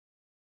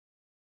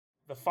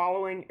The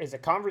following is a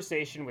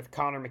conversation with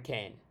Conor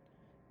McCain.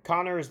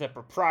 Conor is the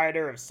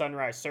proprietor of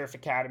Sunrise Surf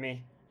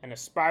Academy, an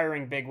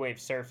aspiring big wave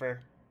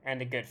surfer,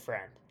 and a good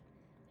friend.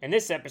 In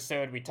this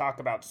episode, we talk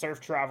about surf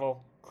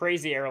travel,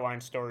 crazy airline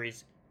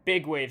stories,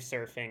 big wave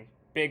surfing,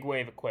 big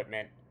wave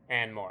equipment,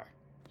 and more.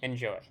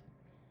 Enjoy.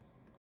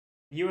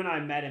 You and I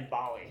met in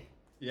Bali.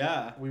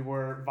 Yeah. We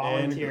were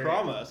volunteering. In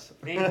Karamas.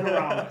 In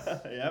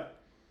Karamas. Yep.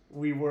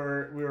 We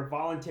were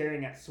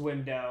volunteering at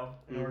SwimDo,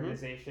 an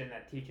organization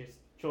that teaches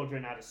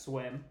children how to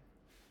swim.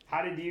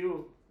 How did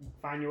you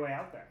find your way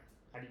out there?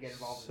 How did you get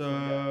involved in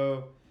SwimDo?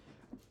 So,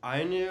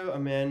 I knew a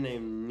man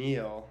named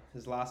Neil.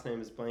 His last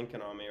name is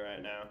blanking on me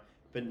right now.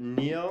 But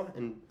Neil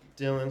and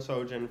Dylan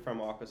Sojan from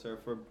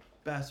Aquasurf were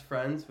best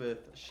friends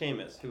with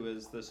Seamus, who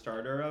was the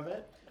starter of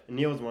it. And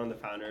Neil was one of the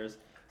founders.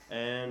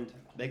 And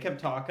they kept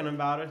talking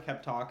about it.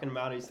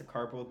 I used to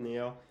carpool with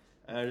Neil.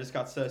 And I just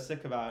got so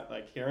sick about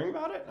hearing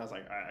about it. And I was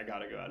like, all right, I got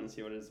to go out and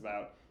see what it's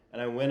about.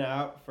 And I went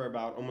out for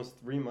about almost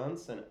 3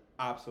 months and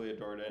absolutely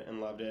adored it and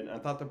loved it. And I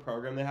thought the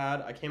program they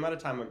had, I came out of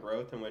time of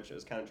growth in which it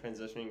was kind of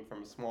transitioning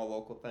from a small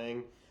local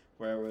thing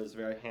where it was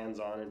very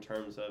hands-on in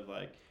terms of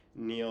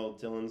Neil,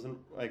 Dylan's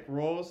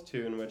roles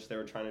to in which they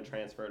were trying to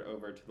transfer it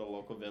over to the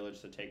local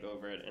village to take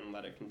over it and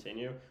let it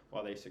continue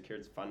while they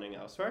secured funding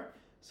elsewhere.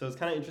 So it's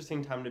kind of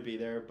interesting time to be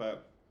there,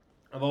 but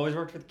I've always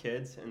worked with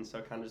kids, and so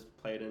I kind of just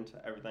played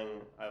into everything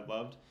I've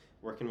loved,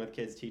 working with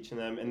kids, teaching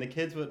them. And the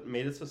kids, what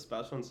made it so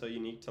special and so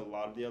unique to a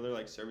lot of the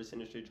other service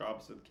industry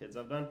jobs with kids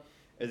I've done,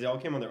 is they all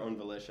came on their own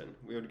volition.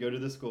 We would go to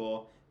the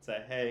school and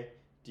say, hey,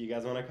 do you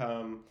guys want to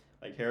come?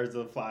 Here's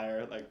the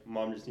flyer.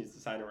 Mom just needs to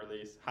sign a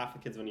release. Half the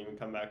kids wouldn't even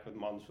come back with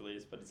mom's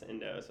release, but it's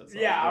Indo, so it's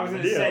I was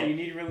going to say, you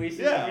need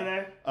releases over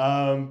there?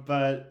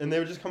 And they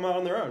would just come out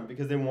on their own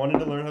because they wanted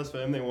to learn how to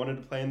swim. They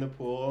wanted to play in the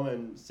pool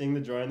and seeing the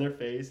joy in their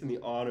face and the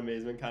awe and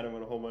amazement kind of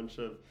when a whole bunch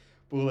of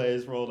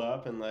boulets rolled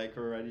up and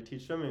were ready to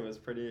teach them. It was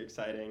pretty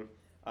exciting.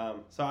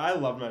 So I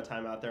loved my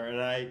time out there,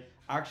 and I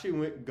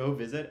actually go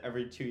visit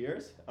every 2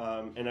 years.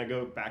 And I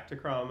go back to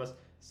Karamas,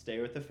 stay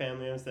with the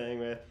family I'm staying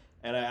with.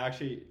 And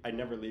I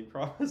never leave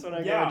Karamas when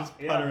I go. I just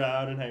putt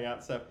around and hang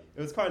out. So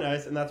it was quite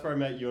nice. And that's where I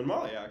met you and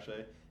Molly,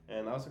 actually.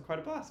 And that was quite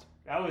a blast.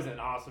 That was an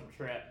awesome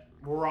trip.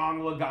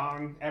 Warong,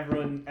 Lagong,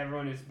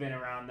 everyone who's been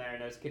around there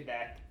knows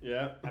Quebec.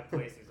 Yeah. That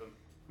place is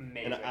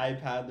amazing. And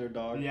iPad, their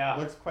dog. Yeah.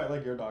 Looks quite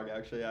like your dog,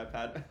 actually,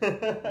 iPad.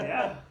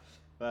 Yeah.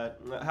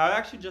 But I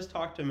actually just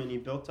talked to him, and he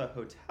built a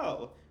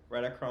hotel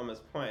right at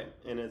Karamas Point.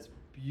 And it's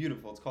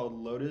beautiful. It's called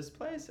Lotus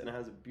Place, and it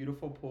has a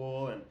beautiful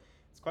pool, and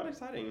it's quite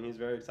exciting, and he's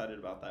very excited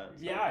about that.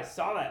 So. Yeah, I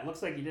saw that. It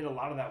looks like he did a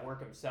lot of that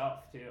work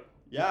himself, too.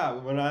 Yeah,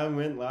 when I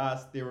went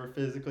last, they were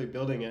physically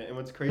building it. And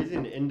what's crazy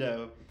in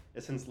Indo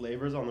is since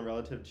labor's on the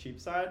relative cheap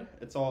side,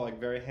 it's all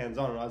very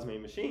hands-on and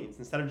automated machines.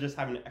 Instead of just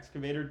having an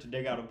excavator to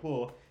dig out a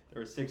pool,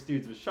 there were 6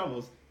 dudes with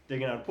shovels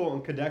digging out a pool.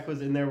 And Quebec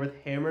was in there with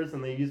hammers,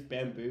 and they used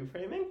bamboo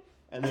framing.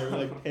 And they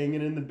were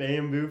hanging in the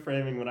bamboo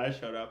framing when I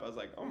showed up. I was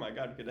like, oh my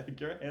God, Quebec,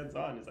 you're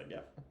hands-on. He's like, yeah.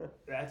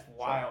 That's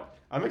wild. So,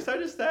 I'm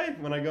excited to stay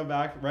when I go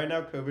back. Right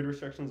now, COVID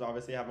restrictions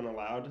obviously haven't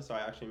allowed, so I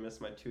actually missed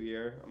my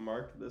 2-year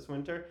mark this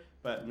winter.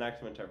 But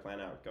next winter, I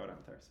plan out going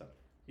out there. So.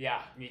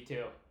 Yeah, me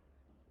too.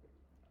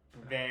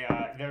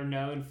 They're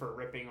known for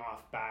ripping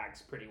off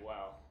bags pretty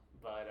well,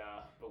 but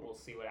we'll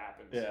see what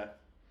happens. Yeah.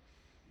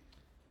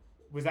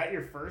 Was that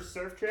your first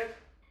surf trip?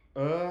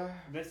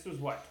 This was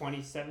what,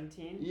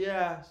 2017?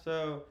 Yeah,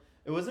 so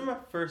it wasn't my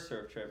first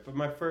surf trip, but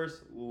my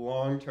first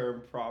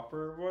long-term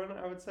proper one,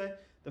 I would say.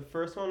 The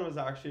first one was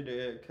actually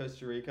to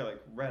Costa Rica,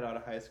 right out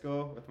of high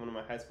school with one of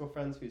my high school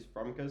friends who's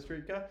from Costa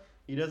Rica.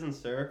 He doesn't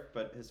surf,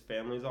 but his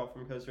family's all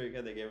from Costa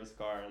Rica. They gave us a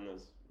car, and it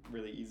was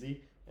really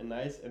easy and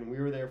nice. And we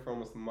were there for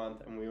almost a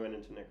month, and we went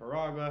into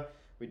Nicaragua.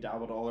 We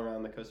dabbled all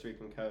around the Costa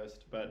Rican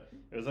coast, but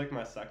it was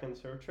my second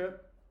surf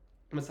trip,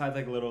 besides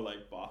little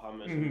Baja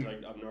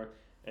missions up north.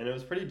 And it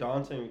was pretty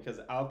daunting because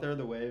out there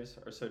the waves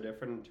are so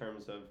different in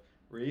terms of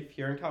reef.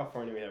 Here in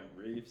California we have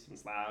reefs and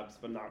slabs,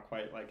 but not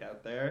quite like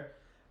out there.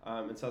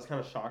 And so I was kind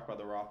of shocked by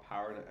the raw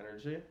power and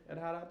energy it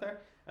had out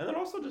there. And then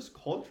also just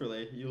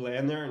culturally, you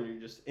land there and you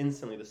just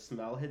instantly, the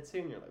smell hits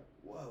you and you're like,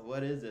 whoa,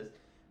 what is this?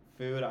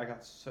 Food, I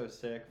got so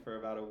sick for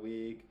about a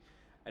week.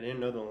 I didn't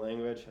know the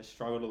language. I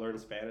struggled to learn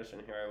Spanish,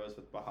 and here I was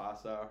with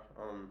Bahasa.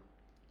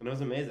 And it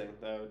was amazing,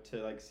 though,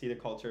 to see the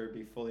culture,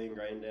 be fully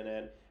ingrained in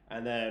it.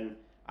 And then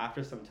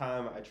after some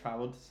time, I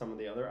traveled to some of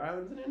the other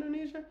islands in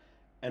Indonesia.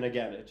 And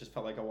again, it just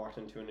felt like I walked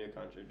into a new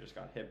country, just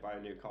got hit by a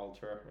new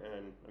culture,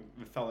 and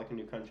it felt like a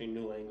new country,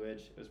 new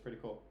language. It was pretty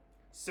cool.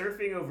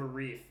 Surfing over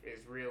reef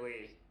is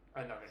really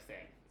another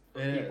thing.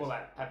 For people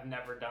that have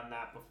never done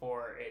that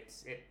before,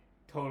 it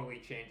totally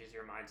changes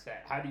your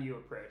mindset. How do you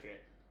approach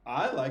it?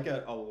 I like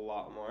it a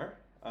lot more.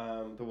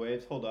 The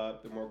waves hold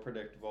up, they're more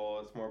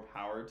predictable, it's more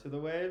power to the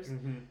waves.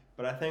 Mm-hmm.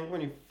 But I think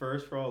when you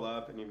first roll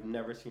up and you've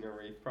never seen a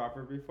reef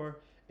proper before,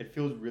 it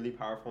feels really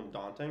powerful and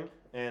daunting.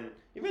 And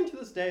even to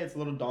this day, it's a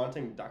little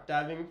daunting duck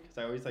diving because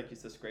I always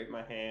used to scrape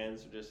my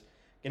hands. Or just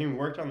getting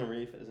worked on the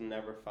reef is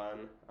never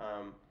fun.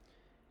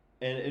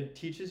 And it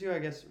teaches you, I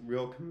guess,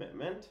 real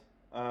commitment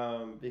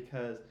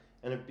because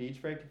And a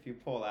beach break, if you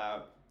pull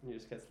out, you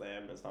just get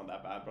slammed. It's not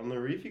that bad. But on the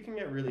reef, you can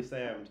get really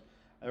slammed.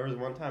 There was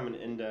one time in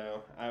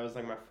Indo, I was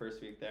like my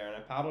first week there, and I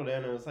paddled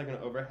in. It was like an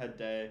overhead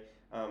day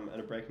at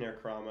a break near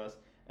Karamas,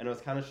 and it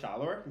was kind of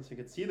shallower, and so you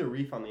could see the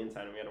reef on the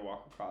inside, and we had to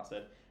walk across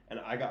it.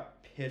 And I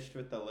got pitched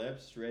with the lip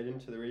straight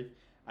into the reef.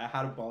 I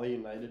had a Bali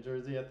United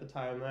jersey at the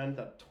time then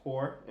that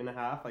tore in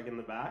half, like in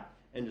the back,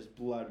 and just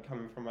blood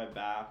coming from my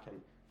back, and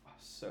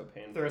so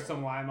painful. Throw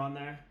some lime on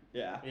there.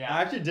 Yeah. Yeah.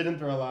 I actually didn't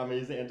throw a lime. I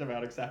used the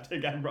antibiotic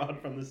septic I brought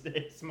from the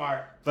States.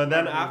 Smart. But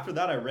then after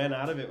that, I ran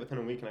out of it within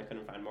a week, and I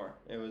couldn't find more.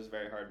 It was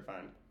very hard to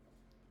find.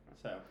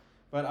 So,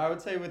 but I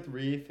would say with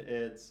reef,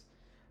 it's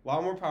a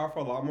lot more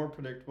powerful, a lot more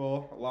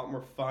predictable, a lot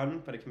more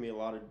fun, but it can be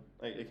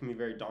it can be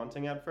very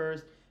daunting at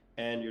first,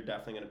 and you're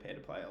definitely going to pay to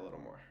play a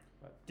little more.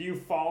 But. Do you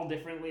fall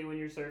differently when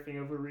you're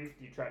surfing over reef?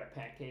 Do you try to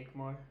pancake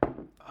more?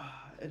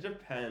 It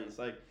depends.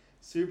 Like,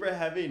 super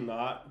heavy,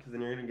 not, because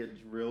then you're going to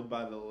get drilled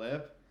by the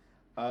lip.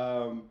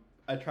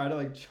 I try to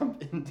like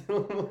jump into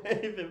the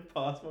wave if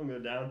possible and go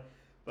down.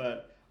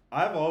 But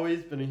I've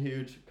always been a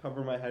huge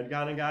cover my head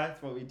kind of guy.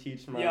 It's what we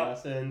teach in my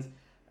lessons.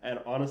 And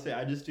honestly,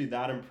 I just do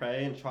that and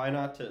pray and try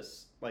not to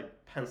like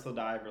pencil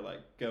dive or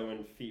like go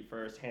in feet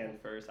first, hand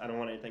first. I don't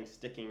want anything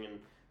sticking and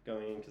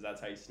going in because that's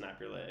how you snap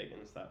your leg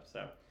and stuff.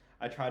 So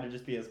I try to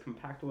just be as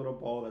compact a little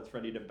ball that's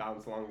ready to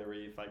bounce along the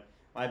reef. Like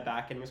my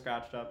back getting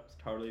scratched up is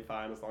totally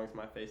fine as long as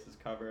my face is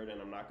covered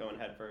and I'm not going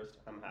head first.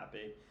 I'm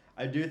happy.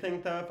 I do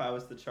think though, if I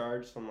was to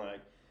charge some like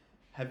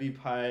heavy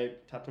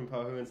pipe,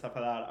 tatumpohu and stuff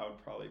like that, I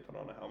would probably put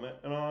on a helmet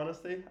in all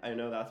honesty. I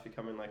know that's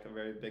becoming like a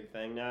very big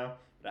thing now,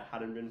 but it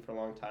hadn't been for a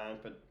long time.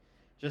 But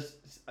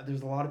just,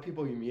 there's a lot of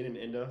people you meet in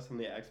Indo, some of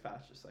the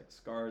expats, just like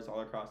scars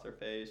all across their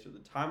face, or the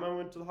time I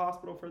went to the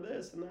hospital for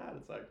this and that.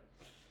 It's like,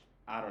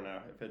 I don't know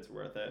if it's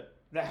worth it.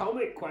 The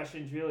helmet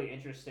question's really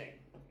interesting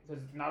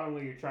because not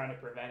only you're trying to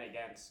prevent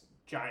against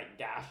giant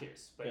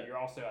gashes, but you're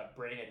also at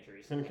brain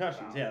injuries.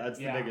 Concussions, that's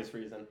the biggest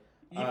reason.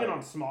 Even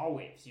on small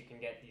waves, you can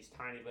get these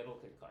tiny little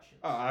concussions.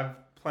 Oh, I've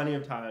plenty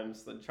of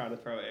times like, trying to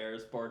throw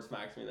airs, board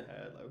smacks me in the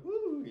head, like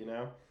woo, you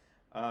know.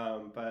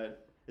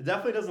 But it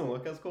definitely doesn't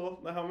look as cool,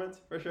 the helmets,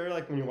 for sure.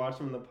 Like when you watch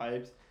them in the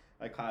pipes,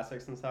 like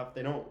classics and stuff,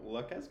 they don't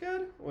look as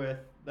good with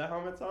the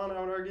helmets on, I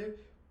would argue.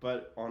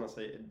 But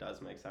honestly, it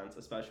does make sense,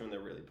 especially when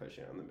they're really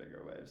pushing on the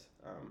bigger waves.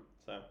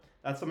 So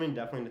that's something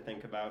definitely to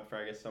think about for,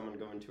 I guess, someone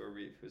going to a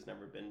reef who's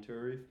never been to a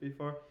reef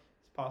before.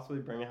 Is possibly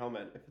bring a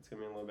helmet if it's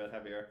going to be a little bit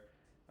heavier.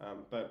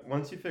 But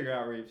once you figure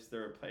out reefs,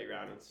 they're a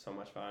playground. It's so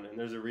much fun. And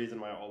there's a reason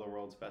why all the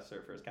world's best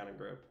surfers kind of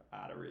grew up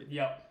at a reef.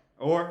 Yep.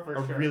 Or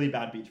a really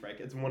bad beach break.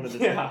 It's one of the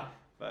two.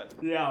 But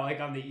yeah, like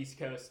on the East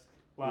Coast.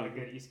 A lot of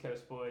good East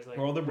Coast boys. Like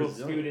all the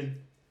Brazilians.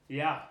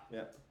 Yeah.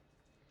 Yeah.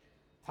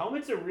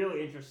 Helmets are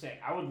really interesting.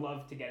 I would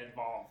love to get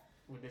involved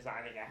with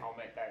designing a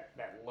helmet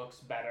that looks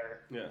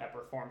better, that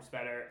performs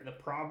better. The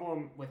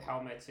problem with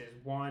helmets is,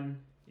 one,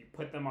 you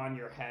put them on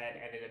your head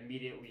and it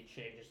immediately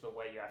changes the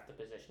way you have to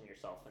position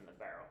yourself in the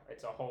barrel.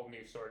 It's a whole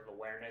new sort of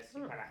awareness.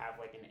 You kind of have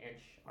like an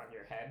inch on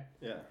your head.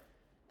 Yeah.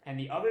 And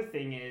the other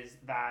thing is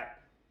that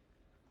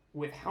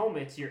with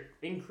helmets, you're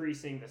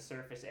increasing the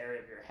surface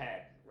area of your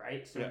head,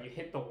 right? So when you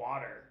hit the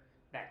water,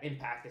 that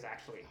impact is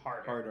actually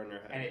harder. Harder on your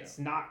head. And it's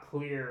not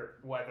clear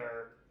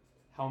whether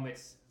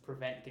helmets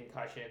prevent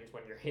concussions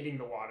when you're hitting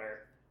the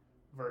water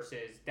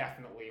versus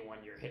definitely when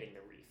you're hitting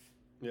the reef.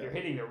 If you're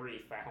hitting the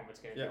reef, that helmet's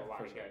going to do a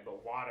lot of good.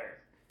 But water,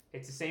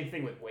 it's the same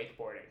thing with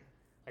wakeboarding.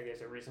 Like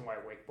there's a reason why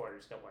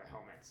wakeboarders don't wear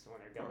helmets when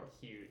they're going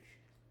huge.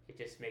 It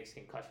just makes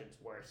concussions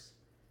worse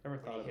when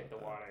you hit the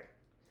water.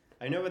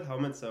 I know with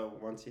helmets, though,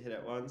 once you hit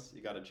it once,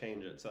 you got to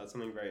change it. So that's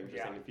something very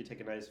interesting. If you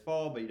take a nice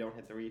fall, but you don't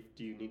hit the reef,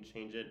 do you need to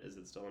change it? Is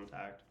it still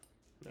intact?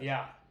 No.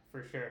 Yeah,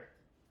 for sure.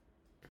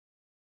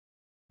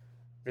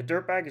 The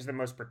Dirt Bag is the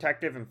most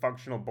protective and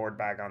functional board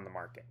bag on the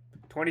market.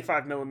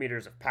 25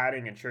 millimeters of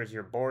padding ensures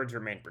your boards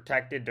remain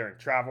protected during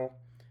travel,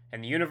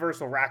 and the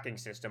universal racking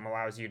system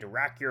allows you to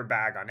rack your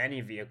bag on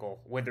any vehicle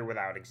with or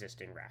without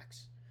existing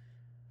racks.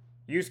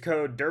 Use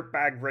code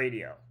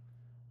DIRTBAGRADIO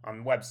on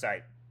the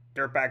website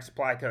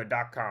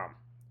dirtbagsupplycode.com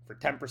for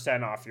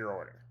 10% off your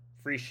order.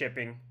 Free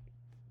shipping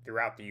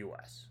throughout the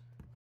U.S.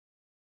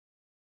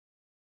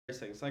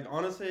 Things like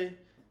honestly,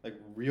 like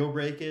real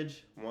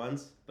breakage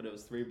once, but it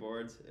was 3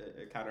 boards.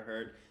 It kind of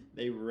hurt.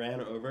 They ran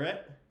over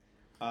it.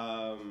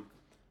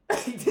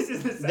 This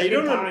is the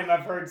second time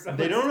I've heard someone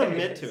They don't say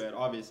admit this. to it,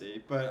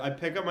 obviously. But I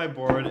pick up my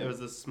board. It was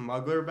a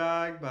Smuggler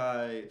bag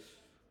by,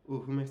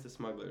 who makes the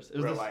Smugglers?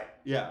 It was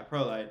ProLite.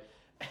 ProLite.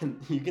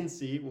 And you can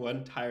see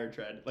one tire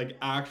tread, like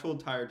actual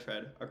tire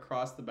tread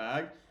across the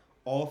bag.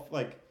 All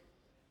like,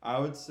 I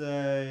would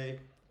say,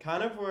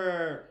 kind of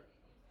where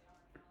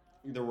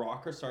the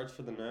rocker starts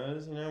for the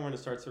nose, you know, when it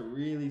starts to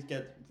really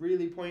get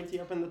really pointy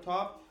up in the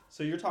top.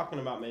 So you're talking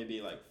about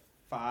maybe like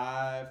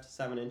 5 to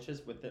 7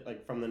 inches with it,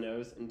 like from the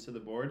nose into the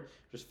board,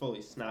 just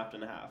fully snapped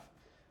in half.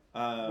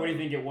 What do you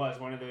think it was?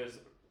 One of those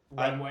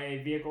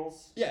runway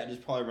vehicles? Yeah,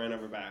 just probably ran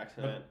over by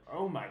accident.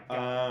 Oh my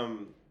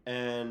god.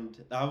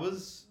 And that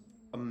was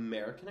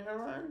American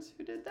Airlines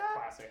who did that.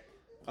 Classic.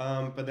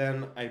 But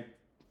then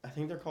I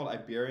think they're called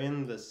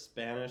Iberian, the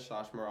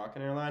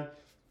Spanish/Moroccan airline.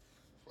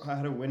 I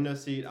had a window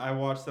seat. I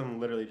watched them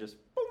literally just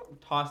boom,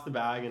 toss the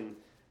bag, and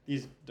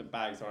the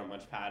bags aren't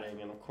much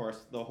padding, and of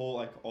course the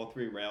whole all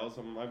three rails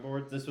on my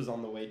board. This was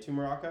on the way to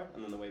Morocco,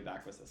 and then the way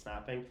back was the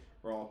snapping.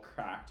 Were all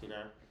cracked,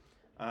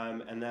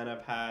 and then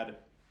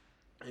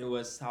it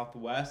was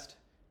Southwest.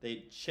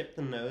 They chipped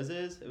the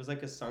noses. It was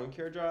like a sun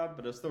cure job,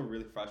 but it was still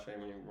really frustrating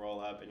when you roll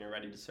up and you're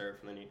ready to surf,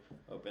 and then you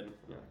open, and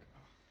you're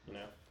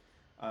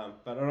like,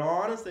 but in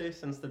all honesty,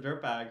 since the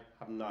dirt bag,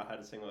 I've not had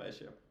a single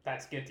issue.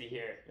 That's good to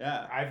hear.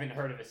 Yeah. I haven't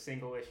heard of a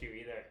single issue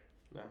either.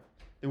 No.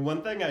 The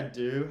one thing I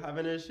do have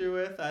an issue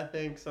with, I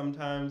think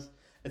sometimes,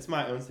 it's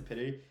my own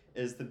stupidity,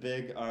 is the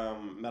big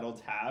metal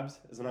tabs.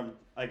 Is when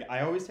I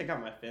always take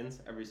out my fins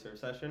every surf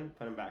session,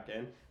 put them back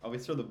in. I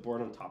always throw the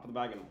board on top of the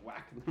bag and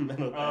whack the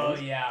metal things. Oh,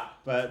 yeah.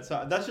 But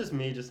so that's just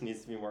me, just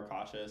needs to be more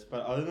cautious.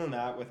 But other than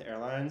that, with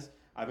airlines,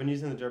 I've been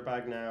using the dirt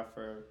bag now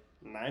for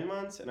 9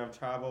 months, and I've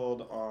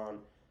traveled on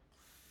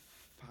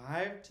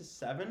 5 to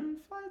 7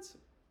 flights.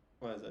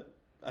 What is it?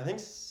 I think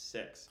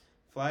 6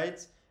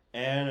 flights.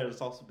 And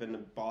it's also been to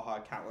Baja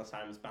countless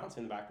times,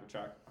 bouncing in the back of the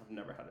truck. I've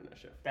never had an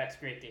issue. That's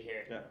great to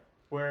hear. Yeah.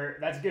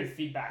 That's good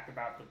feedback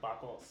about the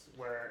buckles.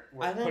 We're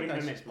putting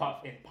them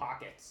in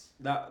pockets.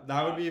 That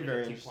would be a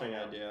very interesting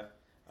idea.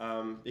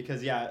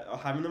 Because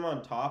having them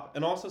on top,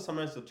 and also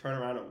sometimes they'll turn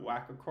around and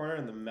whack a corner,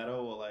 and the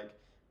metal will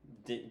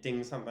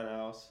ding something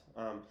else.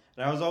 And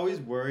I was always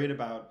worried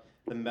about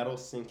the metal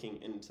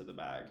sinking into the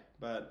bag,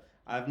 but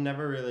I've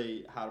never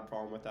really had a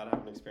problem with that. I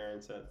haven't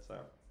experienced it, so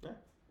yeah.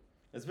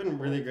 It's been a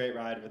really great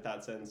ride with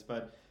that since,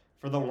 but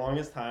for the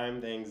longest time,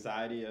 the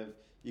anxiety of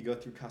you go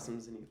through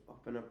customs and you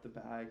open up the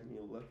bag and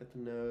you look at the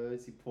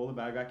nose, you pull the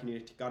bag back and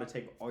you got to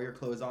take all your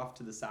clothes off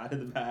to the side of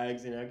the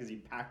bags, because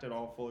you packed it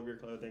all full of your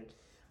clothing,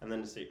 and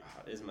then to see,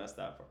 it is messed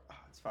up, or,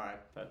 it's fine,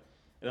 but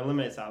it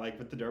eliminates that. Like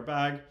with the dirt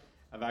bag,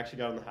 I've actually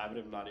got in the habit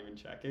of not even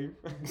checking.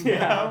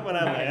 When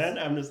I land,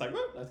 I'm just like,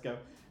 whoop, let's go,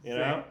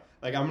 Same.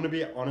 Like, I'm going to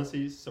be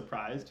honestly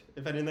surprised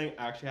if anything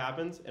actually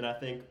happens. And I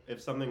think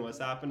if something was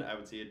to happen, I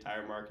would see a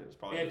tire mark. And it's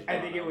probably I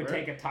think it would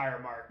take a tire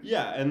mark.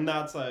 Yeah, and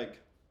that's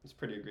it's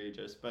pretty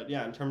egregious. But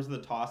yeah, in terms of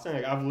the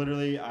tossing,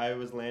 I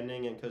was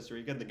landing in Costa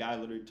Rica. The guy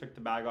literally took the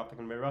bag off the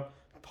conveyor belt,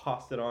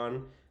 tossed it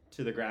on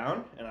to the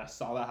ground. And I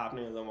saw that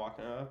happening as I'm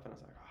walking up. And I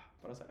was like,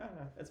 but I was like, no,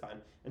 it's fine.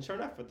 And sure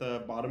enough, with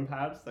the bottom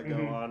pads that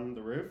go on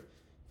the roof,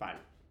 fine.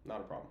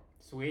 Not a problem.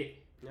 Sweet.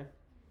 Yeah.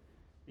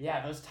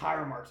 Yeah, those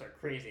tire marks are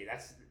crazy.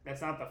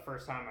 That's not the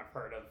first time I've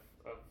heard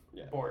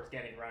of boards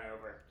getting run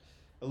over.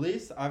 At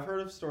least I've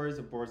heard of stories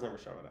of boards never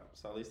showing up.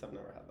 So at least I've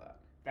never had that.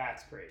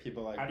 That's crazy.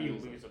 People How do you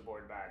lose a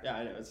board bag? Yeah,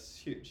 I know. It's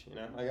huge,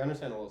 I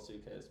understand a little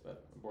suitcase,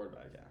 but a board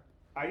bag, yeah.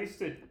 I used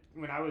to,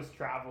 when I was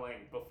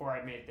traveling, before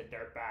I made the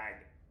dirt bag,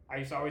 I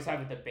used to always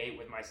have a debate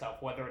with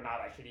myself whether or not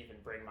I should even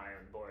bring my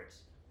own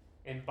boards.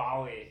 In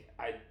Bali,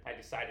 I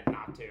decided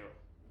not to.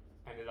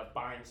 I ended up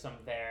buying some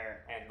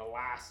there, and the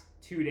last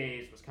 2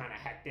 days was kind of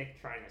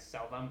hectic trying to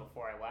sell them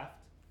before I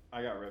left.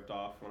 I got ripped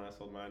off when I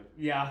sold mine.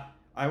 Yeah.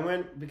 I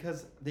went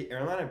because the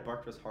airline I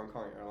booked was Hong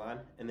Kong Airline,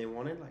 and they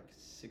wanted like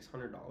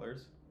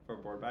 $600 for a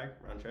board bag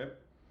round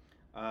trip.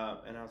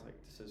 And I was like,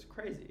 this is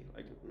crazy.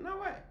 Like, no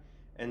way.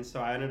 And so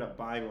I ended up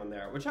buying one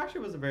there, which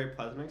actually was a very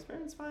pleasant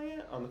experience buying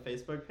it on the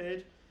Facebook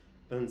page.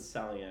 But then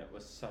selling it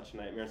was such a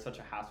nightmare, such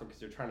a hassle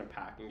because you're trying to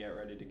pack and get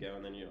ready to go,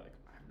 and then you're like,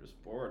 I'm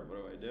just bored. What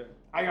do I do?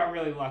 I got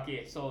really lucky.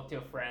 I sold it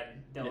to a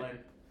friend, Dylan. Yeah.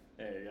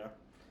 There you go.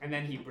 And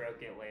then he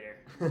broke it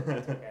later.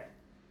 That's okay.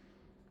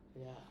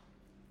 Yeah.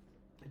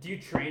 Do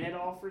you train at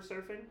all for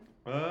surfing?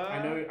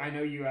 I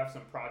know you have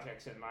some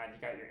projects in mind.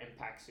 You got your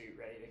impact suit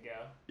ready to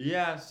go.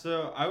 Yeah,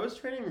 so I was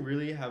training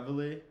really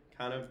heavily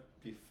kind of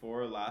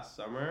before last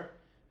summer.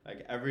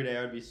 Like every day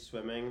I would be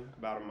swimming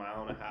about 1.5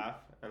 miles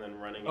and then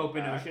running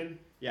Open back. ocean?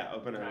 Yeah,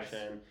 open Nice.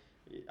 ocean.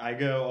 I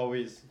go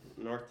always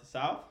north to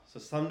south. So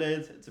some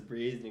days it's a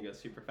breeze and you go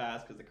super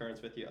fast because the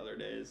current's with you. Other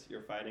days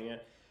you're fighting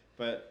it.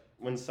 But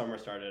when summer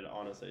started,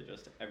 honestly,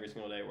 just every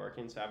single day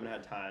working, so I haven't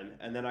had time.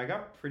 And then I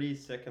got pretty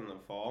sick in the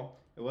fall.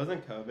 It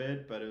wasn't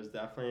COVID, but it was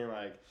definitely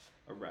like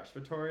a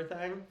respiratory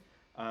thing.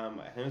 I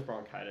think it was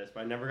bronchitis,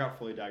 but I never got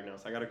fully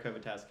diagnosed. I got a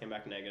COVID test, came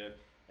back negative.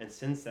 And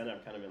since then,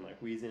 I've kind of been like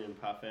wheezing and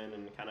puffing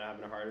and kind of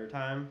having a harder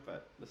time.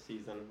 But the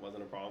season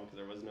wasn't a problem because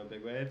there was no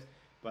big waves.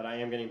 But I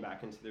am getting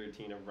back into the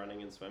routine of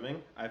running and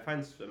swimming. I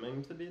find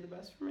swimming to be the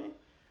best for me.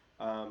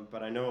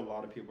 But I know a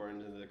lot of people are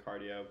into the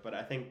cardio. But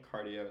I think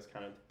cardio is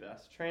kind of the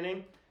best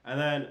training. And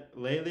then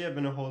lately, I've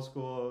been a whole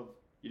school of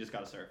you just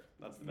got to surf.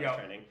 That's the best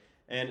training.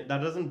 And that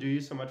doesn't do you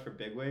so much for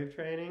big wave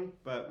training.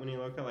 But when you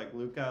look at like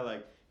Luca,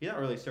 like he's not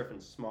really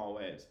surfing small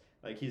waves.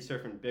 Like he's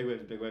surfing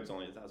big waves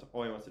only. That's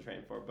all he wants to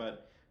train for.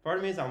 But part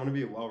of me is I want to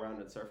be a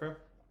well-rounded surfer.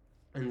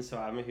 And so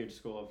I'm a huge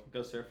school of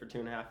go surf for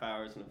 2.5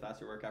 hours, and if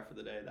that's your workout for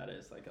the day,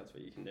 that's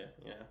what you can do,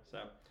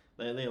 So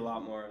lately a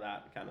lot more of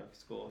that kind of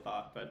school of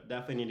thought, but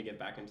definitely need to get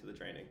back into the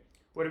training.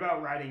 What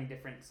about riding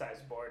different size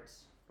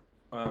boards?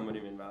 What do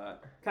you mean by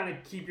that? Kind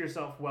of keep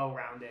yourself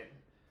well-rounded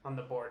on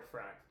the board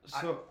front.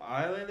 So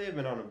I lately have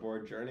been on a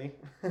board journey,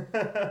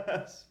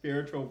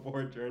 spiritual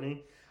board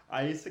journey.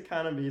 I used to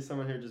kind of be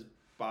someone who just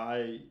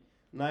buy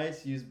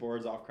nice used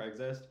boards off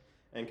Craigslist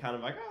and kind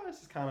of like, oh,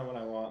 this is kind of what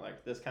I want,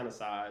 like this kind of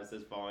size,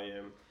 this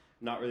volume,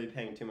 not really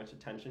paying too much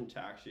attention to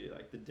actually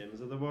like the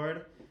dims of the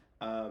board.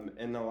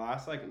 In the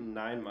last like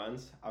 9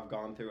 months, I've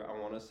gone through, I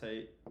want to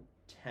say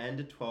 10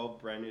 to 12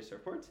 brand new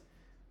surfboards.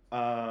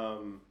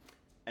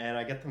 And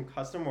I get them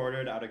custom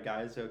ordered out of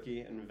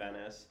Gaizoki in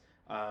Venice.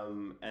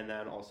 And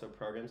then also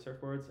program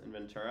surfboards in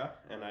Ventura.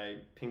 And I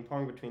ping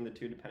pong between the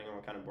two depending on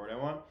what kind of board I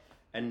want.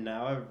 And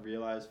now I've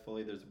realized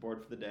fully there's a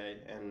board for the day,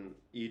 and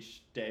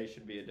each day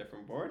should be a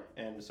different board.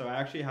 And so I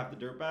actually have the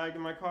dirt bag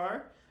in my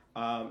car,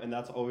 and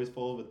that's always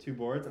full with 2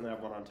 boards, and then I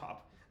have one on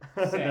top.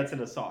 That's in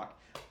a sock.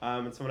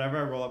 And so whenever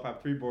I roll up, I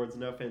have 3 boards,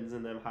 no fins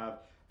in them, have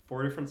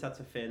 4 different sets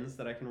of fins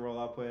that I can roll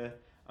up with,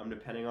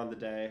 depending on the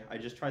day. I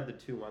just tried the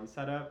 2-1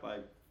 setup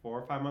like 4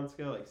 or 5 months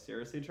ago, like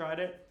seriously tried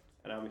it.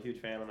 And I'm a huge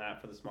fan of that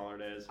for the smaller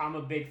days. I'm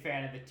a big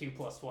fan of the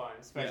 2+1,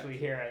 especially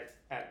here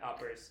at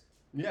Uppers.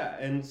 Yeah,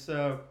 and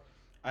so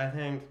I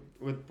think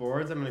with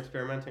boards, I've been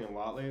experimenting a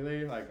lot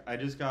lately. Like, I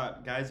just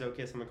got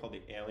Gaizoki something called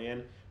the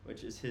Alien,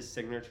 which is his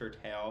signature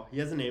tail. He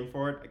has a name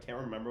for it. I can't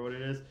remember what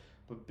it is.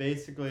 But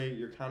basically,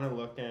 you're kind of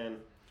looking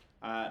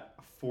at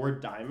a 4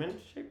 diamond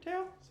shaped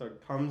tail. So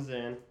it comes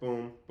in,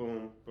 boom,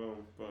 boom,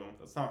 boom, boom.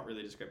 That's not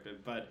really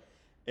descriptive, but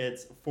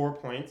it's 4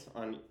 points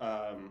on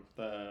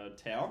the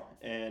tail.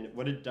 And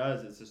what it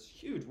does is this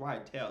huge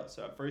wide tail.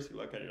 So at first you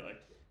look at it, you're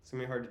like, it's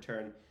going to be hard to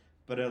turn.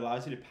 But it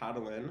allows you to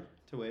paddle in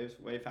to waves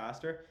way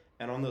faster.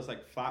 And on those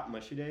like flat,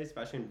 mushy days,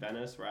 especially in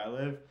Venice where I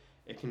live,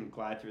 it can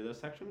glide through those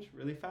sections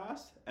really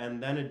fast.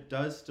 And then it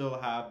does still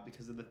have,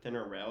 because of the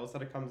thinner rails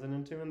that it comes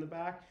into in the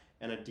back,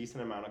 and a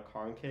decent amount of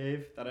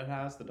concave that it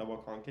has, the double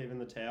concave in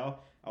the tail,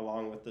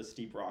 along with the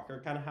steep rocker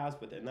it kind of has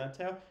within that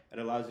tail, it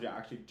allows you to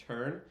actually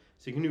turn.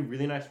 So you can do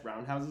really nice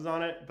roundhouses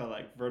on it, but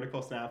like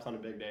vertical snaps on a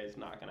big day is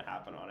not going to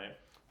happen on it.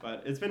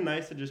 But it's been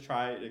nice to just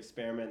try,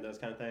 experiment, those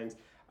kind of things.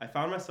 I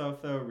found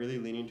myself, though, really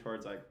leaning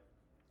towards like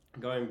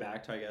going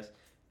back to, I guess,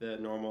 the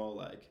normal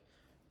like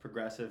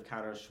progressive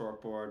kind of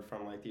shortboard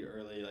from like the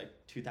early like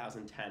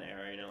 2010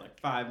 era, you know,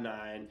 like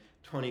 5'9",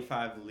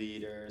 25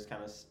 liters,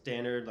 kind of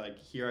standard. Like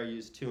here I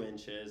use 2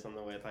 inches on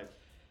the width, like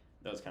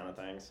those kind of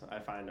things I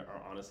find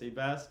are honestly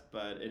best,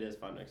 but it is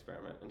fun to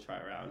experiment and try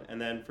around. And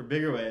then for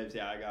bigger waves,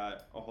 yeah, I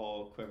got a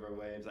whole quiver of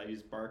waves. I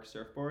use Bark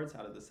surfboards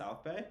out of the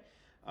South Bay.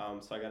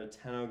 So I got a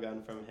 10-0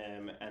 gun from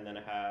him, and then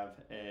I have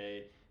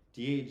a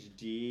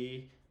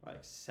DHD like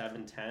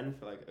 710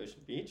 for like Ocean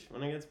Beach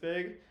when it gets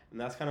big,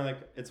 and that's kind of like,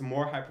 it's a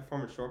more high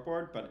performance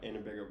shortboard but in a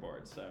bigger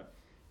board, so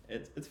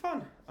it's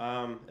fun.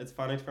 It's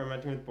fun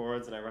experimenting with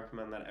boards, and I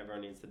recommend that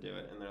everyone needs to do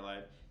it in their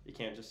life. You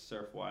can't just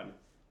surf one,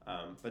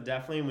 but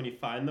definitely when you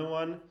find the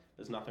one,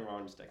 there's nothing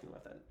wrong with sticking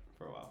with it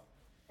for a while.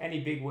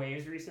 Any big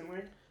waves recently?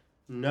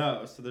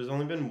 No, so there's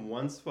only been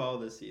 1 swell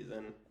this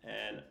season,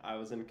 and I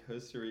was in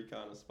Costa Rica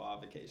on a spa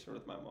vacation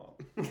with my mom.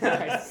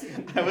 Nice.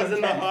 I was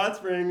in the hot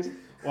springs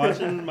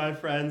watching my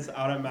friends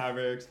out at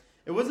Mavericks.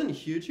 It wasn't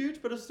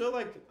huge, but it was still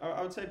like,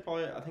 I would say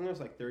probably, I think it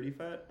was like 30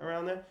 foot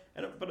around there,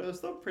 but it was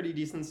still pretty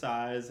decent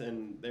size,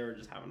 and they were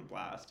just having a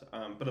blast.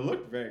 But it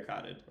looked very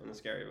crowded in a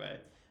scary way.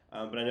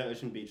 But I know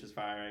Ocean Beach was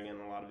firing, and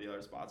a lot of the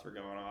other spots were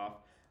going off.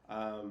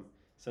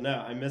 So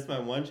no, I missed my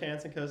one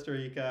chance in Costa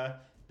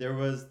Rica. There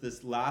was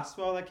this last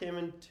swell that came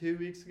in 2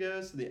 weeks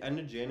ago, so the end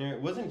of January.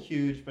 It wasn't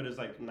huge, but it was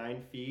like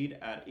 9 feet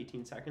at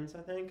 18 seconds,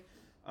 I think.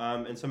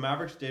 And so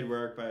Mavericks did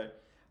work,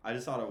 but I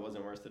just thought it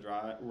wasn't worth the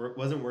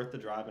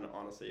drive, and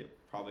honestly,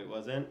 it probably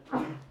wasn't.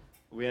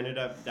 We ended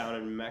up down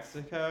in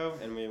Mexico,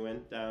 and we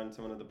went down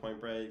to one of the point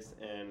breaks,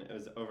 and it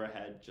was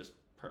overhead, just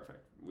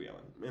perfect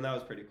wheeling. And that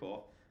was pretty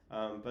cool.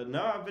 But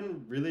no, I've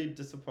been really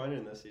disappointed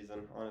in this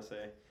season,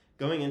 honestly.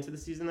 Going into the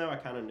season, though, I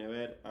kind of knew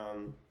it.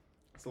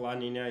 It's a La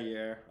Nina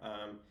year,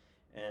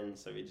 and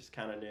so we just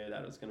kind of knew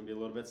that it was going to be a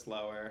little bit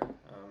slower.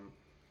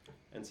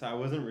 And so I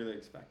wasn't really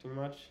expecting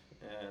much,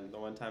 and the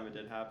one time it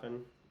did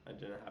happen, I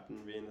didn't happen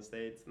to be in the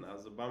States, and that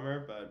was a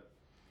bummer, but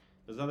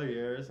there's other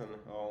years, and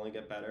it'll only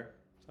get better.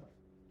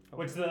 So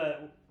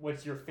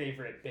What's your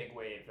favorite big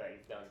wave that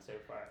you've done so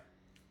far?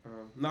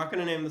 Not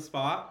going to name the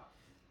spot,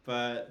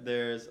 but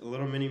there's a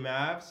little mini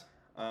Mavs,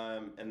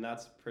 and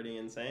that's pretty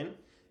insane,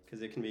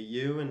 because it can be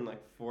you and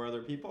like 4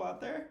 other people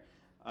out there.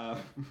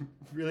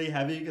 Really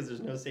heavy because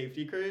there's no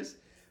safety crews,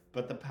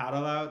 but the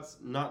paddle out's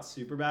not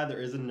super bad.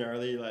 There is a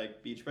gnarly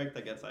like beach break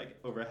that gets like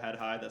overhead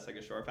high, that's like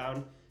a short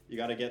pound you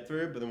got to get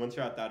through, but then once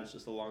you're at that, it's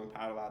just a long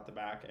paddle out the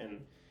back,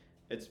 and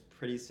it's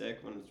pretty sick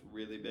when it's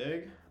really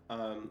big.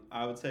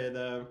 I would say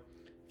though,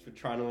 if you're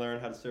trying to learn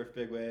how to surf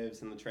big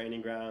waves, and the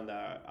training ground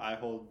that I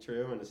hold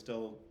true and it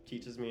still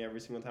teaches me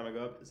every single time I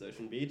go up is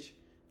Ocean Beach.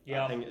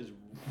 Yeah, I think is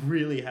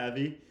really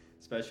heavy,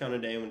 especially on a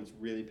day when it's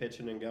really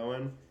pitching and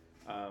going.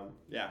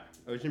 Yeah,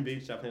 Ocean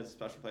Beach definitely has a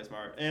special place in my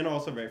heart, and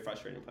also a very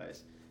frustrating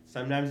place.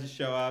 Sometimes you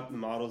show up, the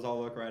models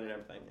all look right and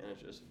everything, and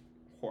it's just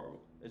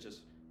horrible. It's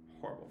just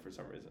horrible for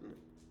some reason.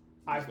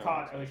 I've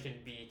caught Ocean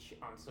Beach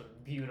on some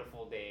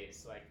beautiful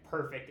days, like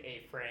perfect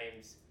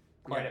A-frames,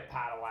 quite a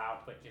paddle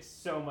out, but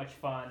just so much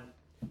fun.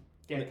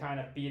 Get kind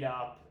of beat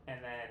up, and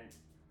then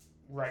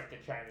right to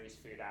Chinese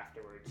food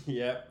afterwards.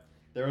 Yep.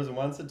 There was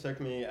once it took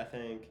me, I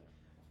think,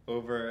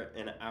 over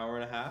an hour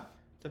and a half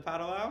to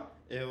paddle out.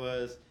 It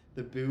was,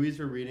 the buoys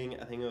were reading,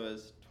 I think it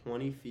was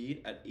 20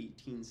 feet at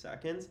 18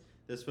 seconds.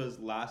 This was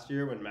last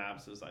year when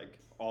Maps was like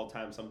all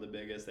time some of the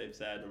biggest they've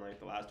said in like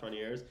the last 20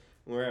 years.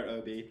 We were at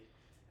OB.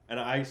 And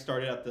I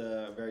started at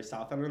the very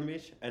south end of the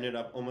beach, ended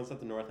up almost at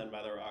the north end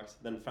by the rocks,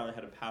 then finally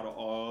had to paddle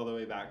all the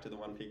way back to the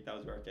one peak that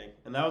was working.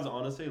 And that was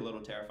honestly a little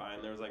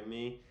terrifying. There was like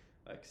me,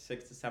 like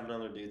 6 to 7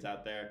 other dudes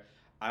out there.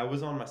 I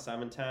was on my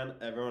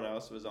 710. Everyone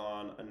else was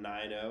on a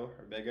 9.0 or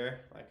bigger.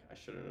 Like,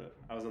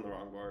 I was on the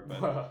wrong board.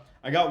 But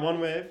I got one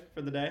wave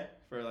for the day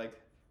for like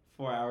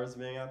 4 hours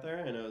being out there,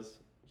 and it was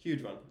a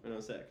huge one, and it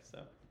was sick. So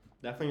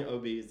definitely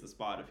OB is the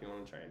spot if you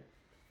want to train.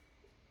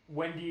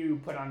 When do you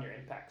put on your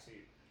impact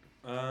suit?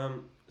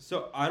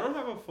 So I don't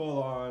have a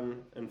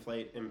full-on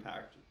inflate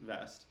impact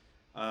vest.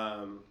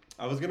 I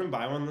was gonna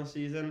buy one this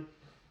season,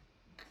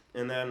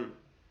 and then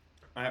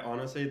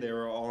they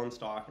were all in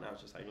stock, and I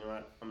was just like, you know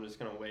what, I'm just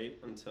gonna wait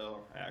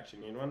until I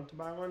actually need one to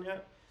buy one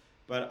yet.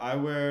 But I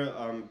wear,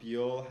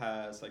 Buell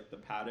has like the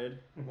padded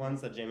ones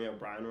that Jamie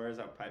O'Brien wears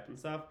out pipe and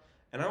stuff,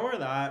 and I wear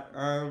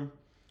that.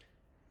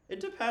 It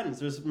depends.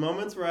 There's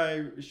moments where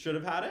I should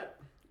have had it,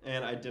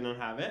 and I didn't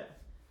have it.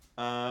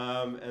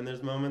 And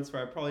there's moments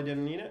where I probably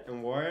didn't need it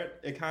and wore it.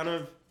 It kind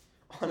of,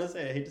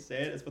 honestly, I hate to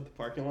say it, it's what the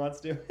parking lot's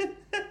doing.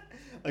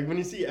 Like when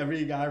you see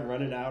every guy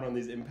running out on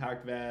these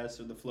impact vests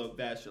or the float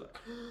vests, you're like,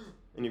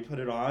 and you put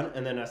it on,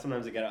 and then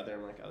sometimes I get out there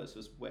and I'm like, oh, this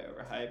was way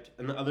overhyped.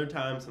 And the other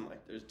times I'm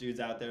like, there's dudes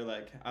out there,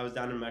 like I was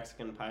down in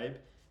Mexican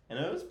Pipe, and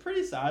it was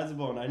pretty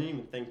sizable, and I didn't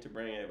even think to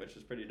bring it, which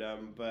was pretty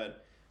dumb,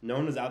 but no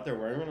one was out there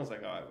wearing one. I was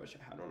like, oh, I wish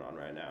I had one on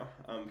right now,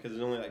 because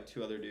there's only like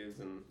 2 other dudes,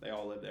 and they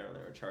all lived there, and they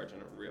were charging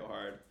it real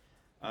hard.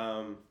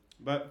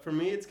 But for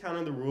me, it's kind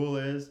of the rule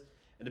is,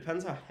 it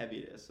depends how heavy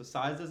it is. So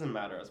size doesn't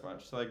matter as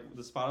much. So like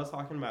the spot I was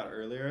talking about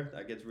earlier,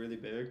 that gets really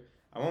big,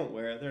 I won't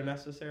wear it there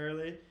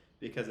necessarily,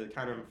 because it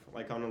kind of,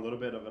 like on a little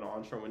bit of an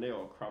onshore window, it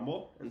will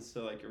crumble. And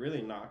so like you're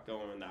really not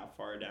going that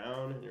far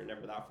down, and you're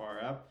never that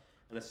far up,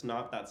 and it's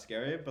not that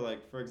scary. But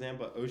like, for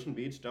example, Ocean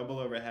Beach, double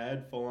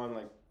overhead, full on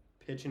like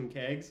pitch and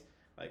kegs,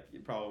 like you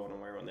probably want to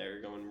wear one there.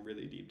 You're going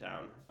really deep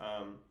down.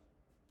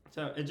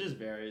 So it just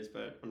varies,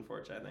 but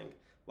unfortunately, I think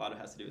a lot of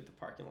it has to do with the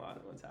parking lot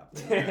and what's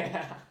happening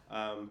there.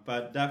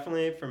 But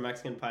definitely for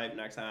Mexican Pipe,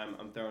 next time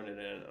I'm throwing it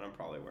in, and I'm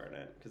probably wearing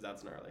it because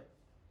that's gnarly.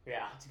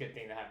 Yeah, it's a good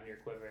thing to have in your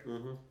quiver.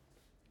 Mm-hmm.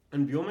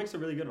 And Buell makes a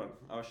really good one.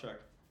 I was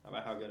shocked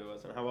about how good it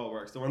was and how well it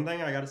works. The one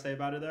thing I got to say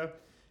about it, though,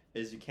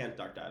 is you can't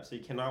duck dive. So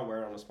you cannot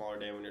wear it on a smaller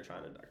day when you're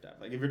trying to duck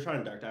dive. Like if you're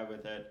trying to duck dive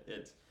with it,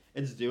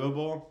 it's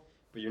doable,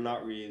 but you're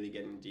not really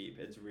getting deep.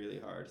 It's really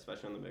hard,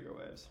 especially on the bigger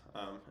waves.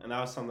 And that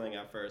was something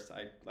at first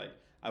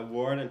I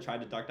wore it and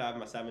tried to duck dive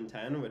my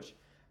 710, which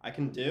I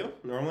can do.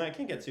 Normally I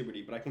can't get super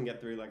deep, but I can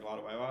get through like a lot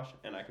of whitewash,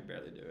 and I could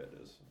barely do it. It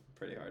was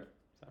pretty hard.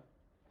 So.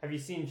 Have you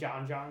seen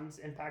John's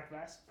impact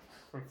vest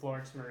from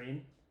Florence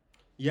Marine?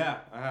 Yeah,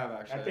 I have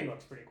actually. That thing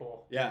looks pretty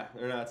cool. Yeah,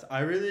 they're nuts.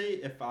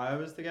 If I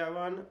was to get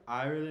one,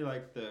 I really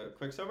like the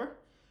Quicksilver,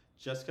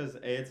 just because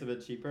A, it's a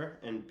bit cheaper,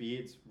 and B,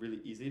 it's really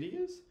easy to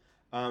use.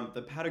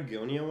 The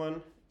Patagonia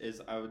one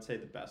is, I would say,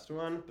 the best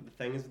one, but the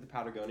thing is with the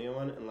Patagonia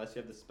one, unless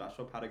you have the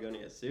special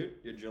Patagonia suit,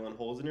 you're drilling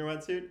holes in your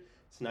wetsuit,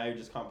 so now you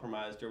just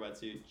compromised your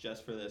wetsuit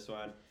just for this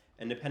one.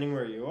 And depending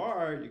where you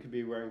are, you could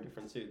be wearing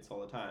different suits all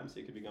the time, so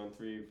you could be going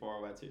 3 or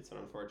 4 wetsuits, and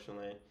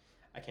unfortunately,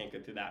 I can't go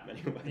through that many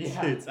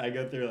wetsuits. Yeah. I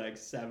go through like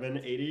 7,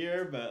 8 a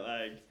year, but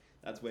like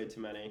that's way too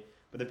many.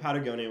 But the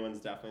Patagonia one's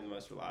definitely the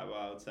most reliable,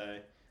 I would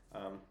say.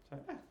 So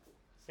yeah.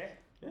 Sick.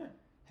 Yeah.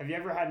 Have you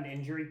ever had an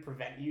injury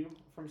prevent you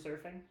from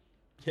surfing?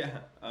 Yeah.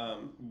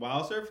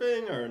 While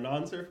surfing or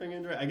non-surfing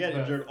injury? I get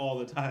injured all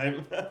the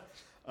time.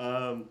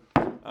 I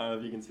don't know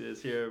if you can see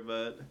this here,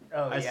 but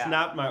I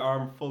snapped my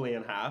arm fully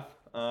in half.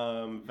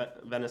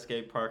 Venice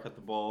Skate Park at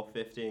the bowl,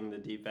 50ing the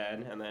deep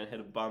end, and then hit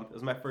a bump. It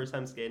was my first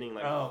time skating,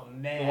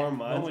 4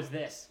 months. When was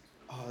this?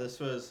 Oh, this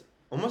was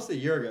almost a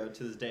year ago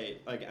to this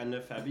date, like end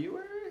of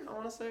February, I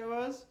want to say it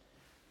was.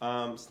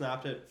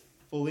 Snapped it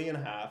fully in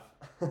half.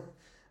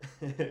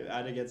 I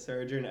had to get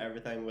surgery and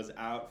everything. Was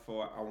out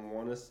for, I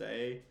want to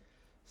say,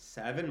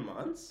 7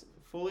 months,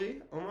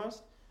 fully,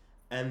 almost.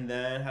 And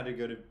then had to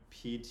go to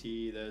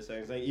PT, those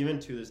things. Like, even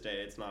to this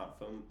day, it's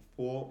not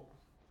full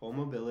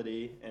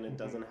mobility, and it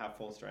doesn't have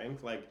full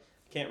strength. Like,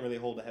 I can't really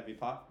hold a heavy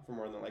pot for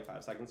more than like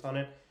 5 seconds on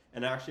it.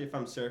 And actually, if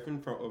I'm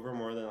surfing for over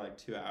more than like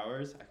 2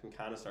 hours, I can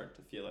kind of start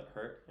to feel it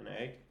hurt and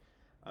ache.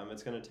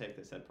 It's going to take,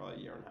 they said, probably a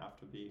year and a half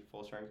to be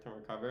full strength and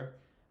recover.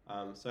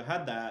 So I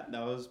had that.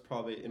 That was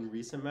probably in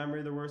recent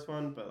memory the worst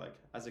one. But like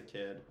as a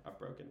kid, I've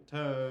broken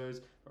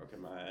toes,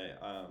 broken my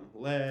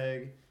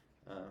leg,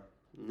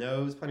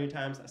 nose plenty of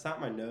times. I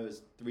snapped my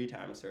nose 3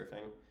 times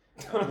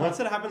surfing. Once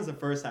it happens the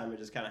first time, it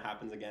just kind of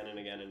happens again and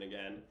again and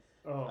again.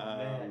 Oh,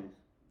 man.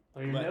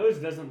 Well, your nose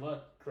doesn't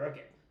look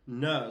crooked.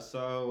 No,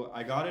 so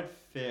I got it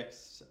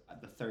fixed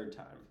the 3rd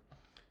time.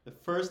 The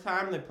first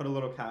time, they put a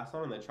little cast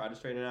on and they tried to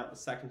straighten it out. The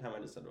second time, I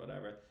just said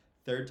whatever.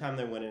 3rd time,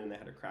 they went in and they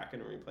had to crack it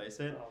and replace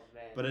it. Oh,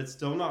 man. But it's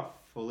still not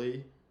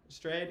fully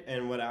straight,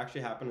 and what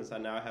actually happened is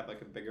that now I have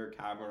like a bigger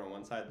cavern on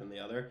one side than the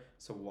other,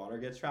 so water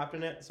gets trapped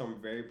in it, so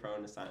I'm very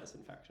prone to sinus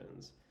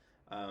infections.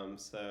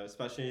 So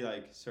especially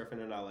like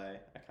surfing in LA,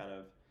 I kind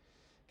of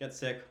get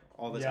sick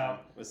all the time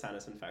with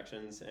sinus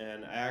infections,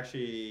 and I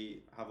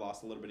actually have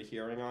lost a little bit of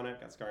hearing on it,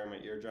 got scarring my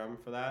eardrum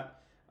for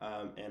that,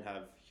 and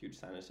have huge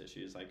sinus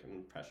issues, like,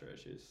 and pressure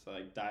issues. So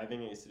like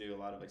diving, I used to do a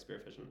lot of like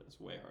spearfishing. It's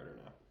way harder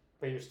now.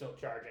 But you're still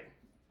charging.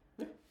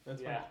 Yeah,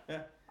 that's fine.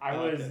 Yeah.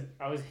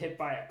 I was hit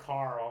by a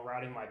car while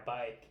riding my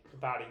bike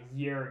about a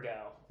year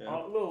ago,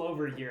 a little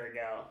over a year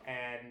ago,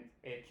 and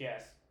it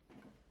just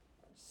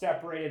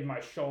separated my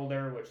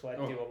shoulder, which led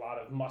to a lot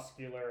of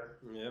muscular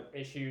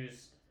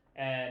issues.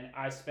 And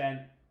I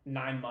spent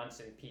 9 months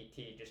in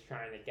PT just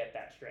trying to get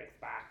that strength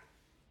back.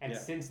 And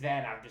since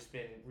then, I've just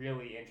been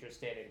really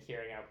interested in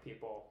hearing how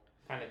people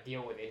kind of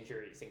deal with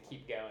injuries and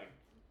keep going.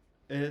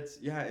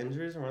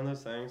 Injuries are one of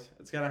those things.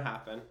 It's gonna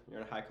happen. You're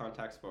in a high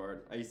contact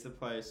sport. I used to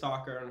play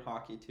soccer and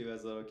hockey too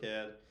as a little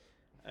kid,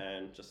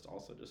 and just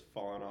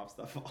falling off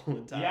stuff all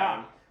the time.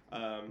 Yeah.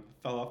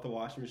 Fell off the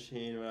washing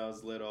machine when I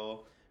was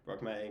little.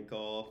 Broke my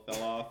ankle.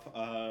 Fell off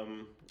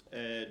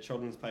a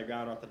children's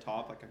playground at the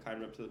top. Like I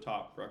climbed up to the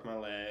top, broke my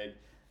leg.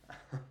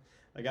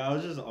 Like I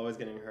was just always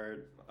getting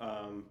hurt.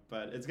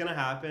 But it's gonna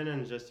happen,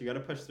 and just you gotta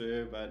push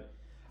through. But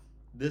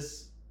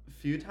this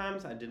few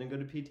times I didn't go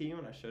to PT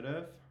when I should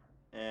have.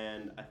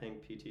 And I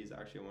think PT is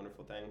actually a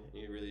wonderful thing.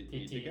 You really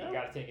need to go. You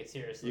got to take it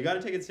seriously. You got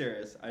to take it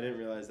serious. I didn't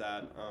realize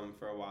that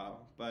for a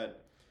while.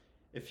 But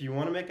if you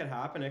want to make it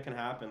happen, it can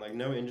happen. Like,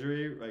 no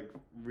injury, like,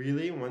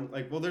 really,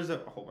 there's a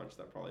whole bunch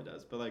that probably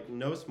does. But, like,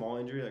 no small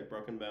injury, like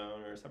broken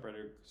bone or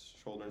separated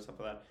shoulder and stuff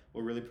like that,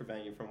 will really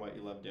prevent you from what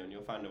you love doing.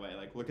 You'll find a way.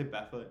 Like, look at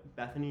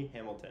Bethany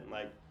Hamilton.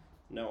 Like,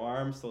 no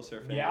arm, still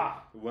surfing. Yeah.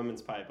 The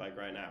women's pipe, like,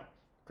 right now.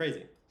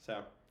 Crazy.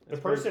 So, the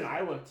person I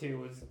looked to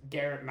was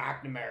Garrett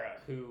McNamara,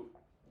 who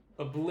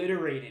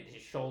obliterated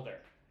his shoulder.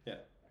 Yeah.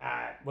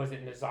 Was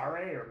it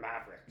Nazare or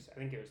Mavericks? I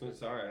think it was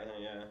Nazare. I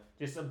think, yeah.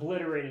 Just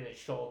obliterated his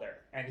shoulder,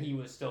 and he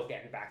was still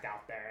getting back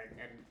out there.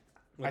 And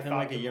within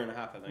like a year and a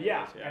half, I think.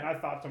 Yeah, and I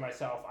thought to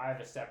myself, I have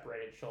a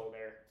separated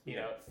shoulder. You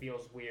know, it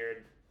feels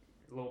weird,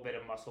 a little bit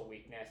of muscle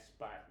weakness,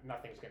 but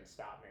nothing's going to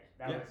stop me.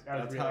 That's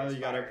really how you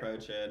got to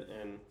approach it,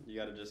 and you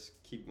got to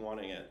just keep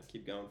wanting it,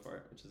 keep going for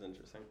it, which is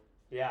interesting.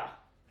 Yeah.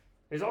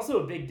 There's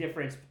also a big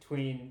difference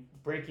between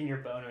breaking your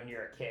bone when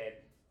you're a kid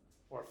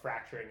or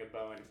fracturing a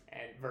bone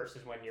and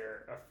versus when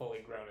you're a fully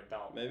grown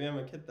adult. Maybe I'm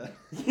a kid then.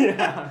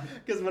 Yeah.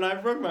 Because when I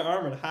broke my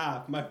arm in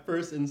half, my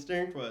first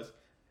instinct was,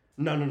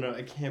 no,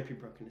 it can't be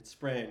broken. It's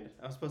sprained.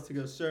 I was supposed to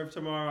go surf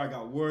tomorrow. I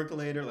got work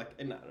later. Like,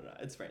 no,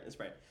 it's sprained.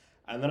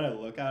 And then I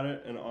look at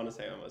it, and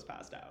honestly, I almost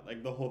passed out.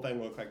 Like, the whole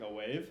thing looked like a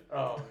wave.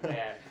 Oh,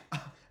 man.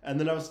 And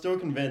then I was still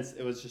convinced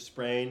it was just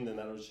sprained, and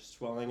that it was just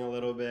swelling a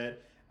little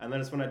bit. And then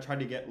it's when I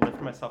tried to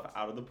lift myself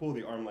out of the pool,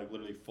 the arm like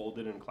literally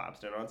folded and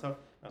collapsed in on itself.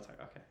 I was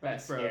like, okay,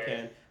 that's broken. Scary.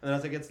 And then I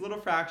was like, it's a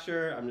little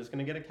fracture. I'm just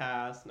gonna get a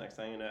cast. Next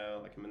thing you know,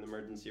 like I'm in the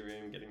emergency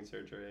room getting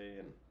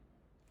surgery.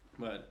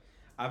 But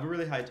I have a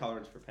really high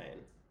tolerance for pain,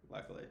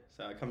 luckily.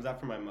 So it comes out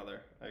from my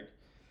mother. Like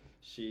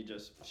she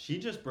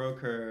just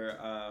broke her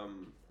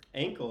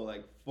ankle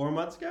like 4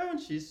 months ago, and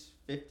she's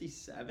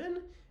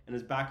 57 and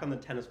is back on the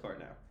tennis court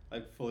now,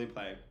 like fully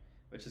playing,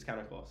 which is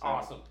kind of cool. So,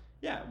 awesome.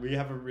 Yeah, we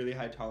have a really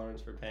high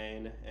tolerance for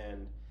pain,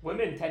 and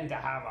women tend to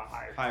have a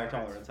higher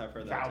tolerance. I've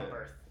heard that too.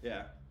 Childbirth.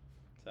 Yeah,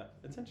 so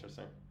it's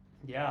interesting.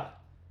 Yeah.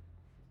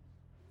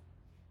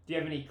 Do you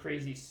have any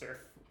crazy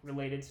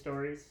surf-related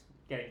stories?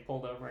 Getting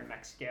pulled over in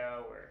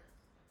Mexico or?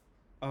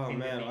 Oh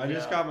man, I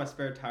just got my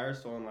spare tire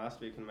stolen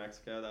last week in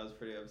Mexico. That was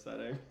pretty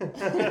upsetting.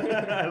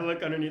 I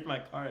look underneath my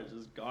car, it's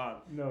just gone.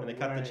 No and they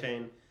cut the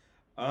chain.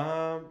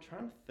 Trying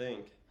to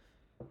think.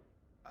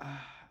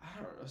 I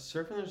don't know.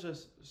 Surfing, there's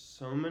just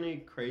so many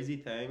crazy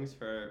things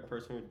for a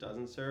person who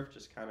doesn't surf,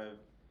 just kind of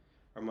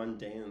are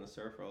mundane in the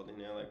surf world,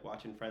 you know, like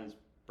watching friends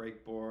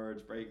break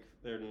boards, break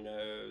their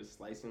nose,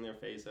 slicing their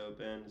face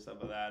open, stuff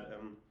like that.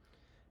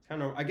 It's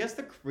kind of, I guess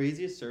the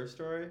craziest surf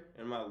story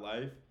in my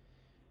life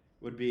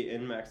would be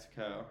in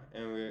Mexico,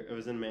 and it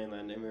was in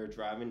mainland, and we were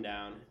driving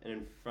down, and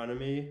in front of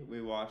me,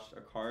 we watched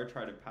a car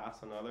try to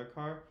pass another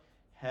car,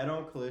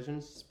 head-on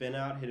collision, spin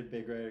out, hit a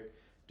big rig,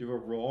 do a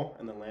roll,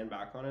 and then land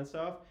back on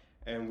itself.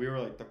 And we were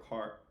like the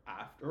car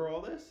after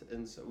all this,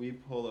 and so we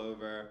pull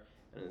over,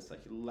 and it's like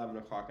 11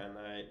 o'clock at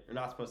night. You're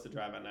not supposed to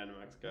drive at night in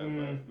Mexico,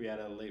 but we had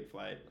a late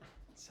flight,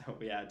 so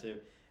we had to.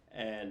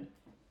 And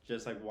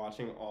just like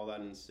watching all that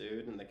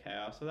ensued and the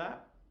chaos of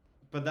that.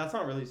 But that's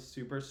not really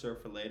super surf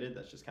related.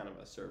 That's just kind of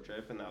a surf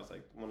trip, and that was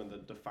like one of the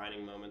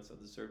defining moments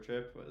of the surf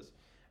trip was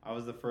I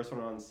was the first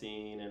one on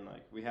scene, and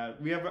like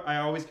I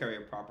always carry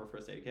a proper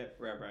first aid kit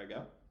wherever I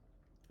go.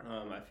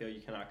 I feel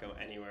you cannot go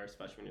anywhere,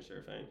 especially when you're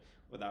surfing,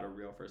 without a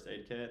real first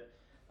aid kit.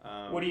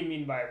 What do you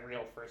mean by a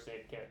real first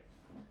aid kit?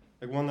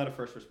 Like one that a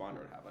first responder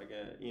would have, like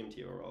an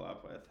EMT will roll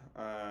up with.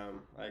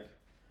 Like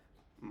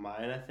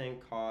mine, I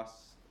think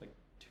costs like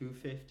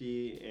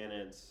 $250, and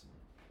it's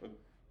a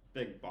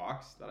big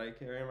box that I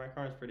carry in my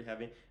car. It's pretty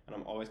heavy, and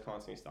I'm always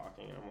constantly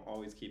stocking, and I'm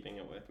always keeping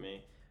it with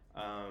me.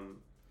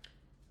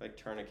 like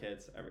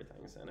tourniquets,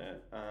 everything's in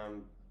it.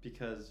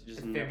 Because you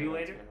just never know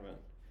what's gonna happen.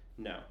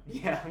 No.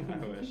 Yeah.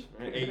 I wish.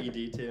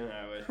 AED too.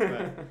 I wish.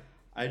 But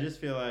I just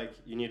feel like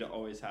you need to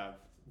always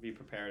be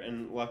prepared.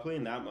 And luckily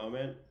in that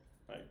moment,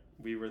 like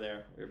we were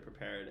there, we were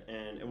prepared,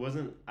 and it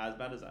wasn't as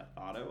bad as I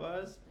thought it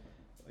was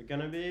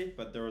gonna be.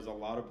 But there was a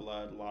lot of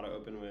blood, a lot of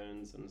open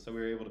wounds, and so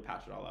we were able to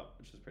patch it all up,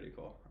 which is pretty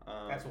cool.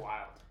 That's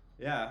wild.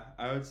 Yeah,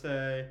 I would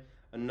say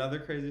another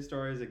crazy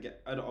story is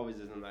it always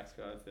is in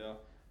Mexico. I feel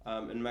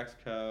in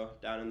Mexico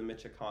down in the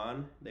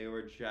Michoacan, they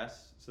were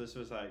so this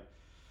was like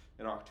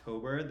in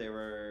October.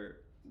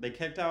 They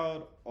kicked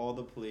out all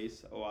the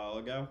police a while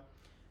ago.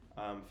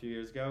 A few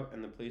years ago,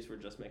 and the police were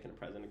just making a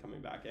present and coming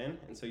back in.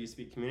 And so you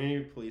speak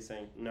community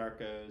policing,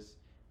 narcos,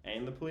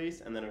 and the police,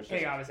 and then it was just...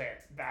 Hey, I was there.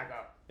 Back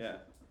up. Yeah.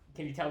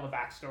 Can you tell the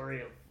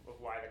backstory of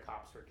why the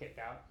cops were kicked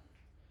out?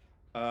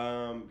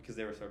 Because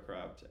they were so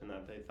corrupt, and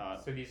that they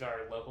thought... So these are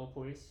local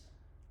police?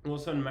 Well,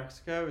 so in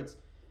Mexico,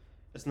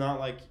 it's not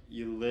like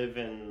you live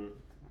in,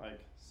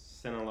 like,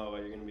 Sinaloa,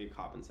 you're going to be a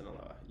cop in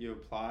Sinaloa. You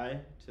apply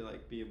to,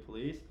 like, be a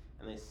police,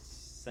 and they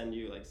send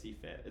you, like, see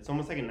fit. It's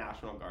almost like a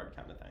National Guard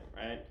kind of thing,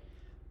 right?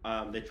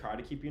 They try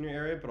to keep you in your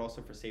area, but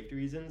also for safety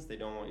reasons, they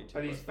don't want you to.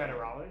 Are these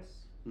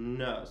federales?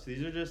 No, so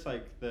these are just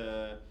like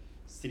the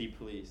city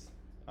police.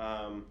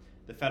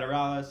 The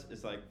federales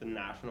is like the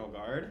National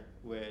Guard,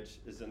 which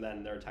is, and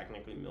then they're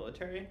technically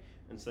military,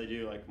 and so they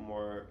do like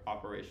more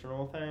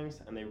operational things,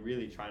 and they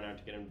really try not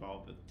to get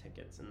involved with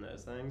tickets and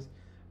those things.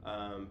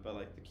 But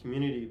like the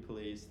community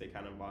police, they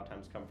kind of a lot of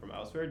times come from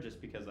elsewhere,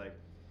 just because like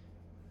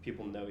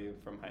people know you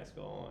from high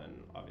school,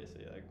 and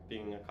obviously like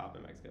being a cop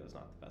in Mexico is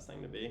not the best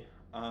thing to be.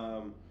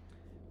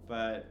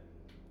 But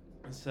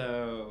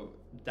so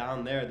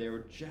down there they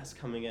were just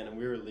coming in and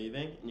we were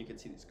leaving, and you could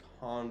see these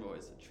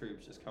convoys of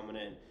troops just coming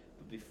in.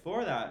 But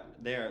before that,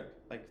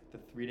 like the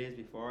 3 days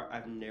before,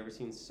 I've never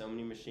seen so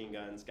many machine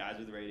guns, guys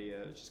with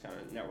radios, just kind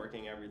of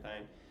networking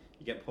everything.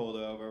 You get pulled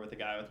over with a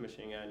guy with a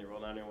machine gun, you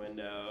roll down your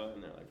window,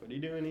 and they're like, what are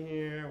you doing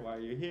here? Why are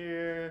you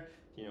here?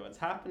 You know what's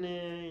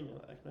happening? And you're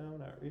like, no,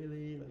 not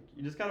really. Like,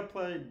 you just gotta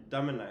play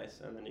dumb and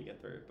nice, and then you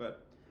get through.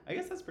 But I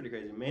guess that's pretty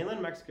crazy.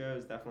 Mainland Mexico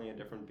is definitely a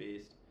different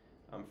beast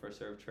for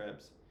surf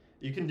trips.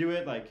 You can do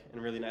it like in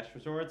really nice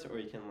resorts, or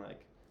you can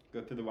like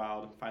go through the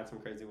wild and find some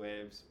crazy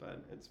waves,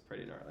 but it's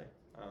pretty gnarly.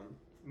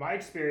 My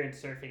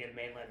experience surfing in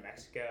mainland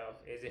Mexico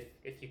is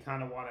if you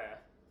kind of want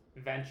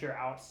to venture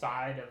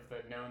outside of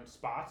the known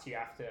spots, you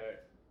have to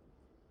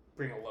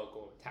bring a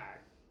local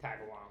tag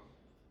along.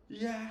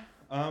 Yeah,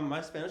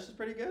 my Spanish is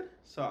pretty good,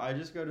 so I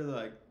just go to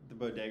the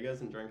bodegas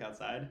and drink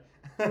outside,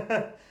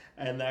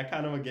 and that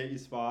kind of would get you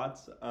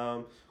spots.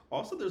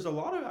 Also, there's a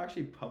lot of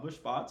actually published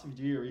spots. If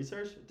you do your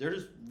research, they're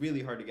just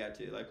really hard to get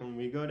to. Like when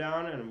we go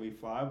down and we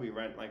fly, we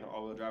rent like an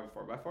all-wheel drive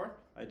 4x4,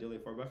 ideally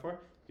 4x4,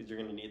 because you're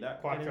gonna need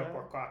that. Quattro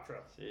por quattro.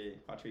 Sí,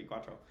 quattro y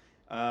quattro.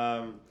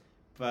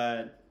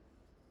 But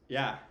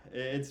yeah,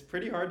 it's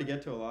pretty hard to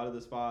get to a lot of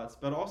the spots.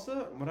 But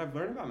also, what I've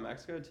learned about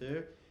Mexico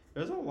too,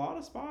 there's a lot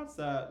of spots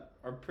that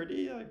are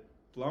pretty like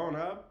blown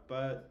up,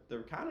 but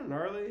they're kind of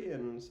gnarly,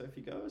 and so if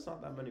you go, it's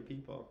not that many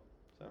people.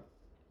 So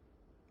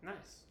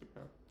nice.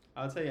 Yeah.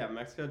 I would say, yeah,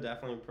 Mexico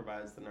definitely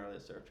provides the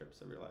gnarliest surf trips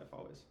of your life,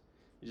 always.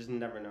 You just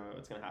never know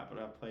what's going to happen.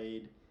 I've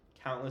played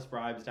countless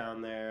bribes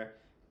down there,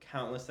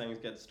 countless things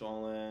get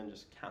stolen,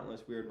 just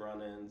countless weird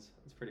run-ins.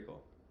 It's pretty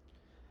cool.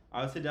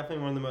 I would say definitely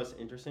one of the most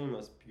interesting,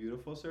 most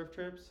beautiful surf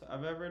trips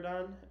I've ever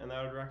done, and that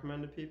I would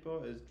recommend to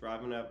people, is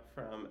driving up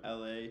from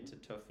LA to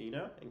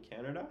Tofino in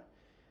Canada.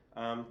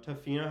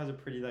 Tofino has a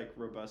pretty like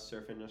robust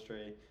surf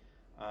industry,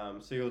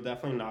 so you'll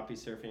definitely not be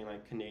surfing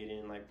like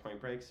Canadian like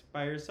point breaks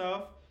by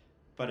yourself.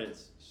 But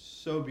it's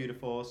so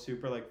beautiful,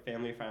 super like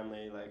family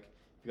friendly. Like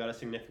if you got a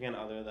significant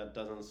other that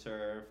doesn't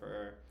surf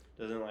or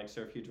doesn't like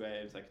surf huge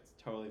waves, like it's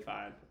totally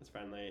fine. It's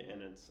friendly,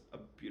 and it's a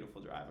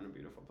beautiful drive and a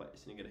beautiful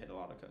place, and you get to hit a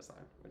lot of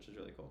coastline, which is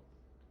really cool.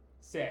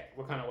 Sick.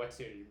 What kind of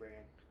wetsuit are you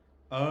bringing?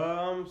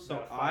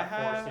 So I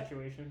had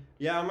situation.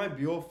 Yeah, on my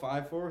Buell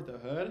 5.4 with the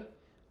hood,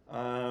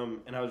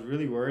 and I was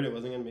really worried it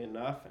wasn't gonna be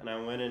enough, and I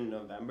went in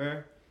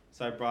November.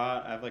 So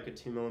I have like a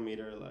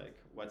 2mm like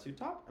wetsuit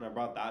top, and I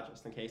brought that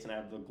just in case, and I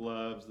have the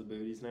gloves, the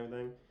booties, and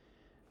everything.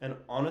 And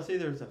honestly,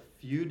 there's a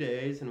few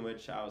days in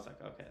which I was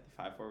like, okay,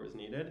 the 5.4 was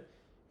needed,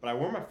 but I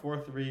wore my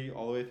 4.3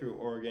 all the way through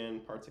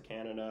Oregon, parts of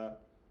Canada.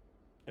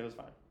 It was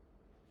fine.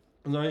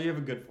 As long as you have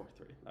a good 4.3.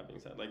 That being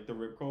said, like the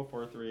Rip Curl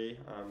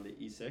 4.3, the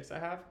E6 I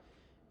have,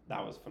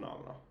 that was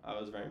phenomenal. I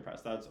was very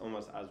impressed. That's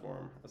almost as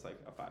warm as like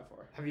a 5.4.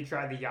 Have you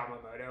tried the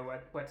Yamamoto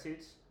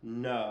wetsuits?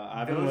 No,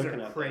 I've been looking at them.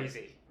 Those are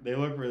crazy. They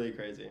look really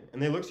crazy,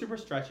 and they look super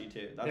stretchy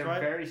too. They're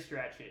very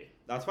stretchy.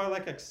 That's why I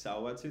like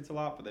Excel wetsuits a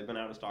lot, but they've been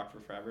out of stock for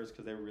forever,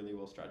 because they really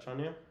will stretch on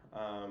you.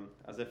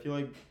 As I feel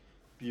like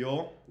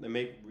Buell, they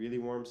make really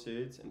warm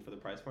suits, and for the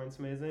price point, it's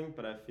amazing.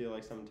 But I feel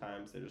like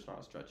sometimes they're just not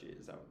as stretchy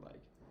as I would like.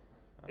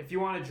 If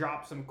you want to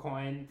drop some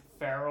coin,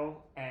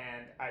 Feral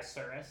and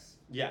Isurus.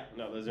 Yeah,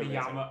 no, those are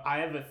amazing. I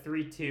have a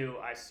 3.2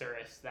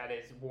 Isurus that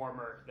is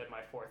warmer than my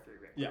 4.3 Rip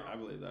Curl. Yeah, I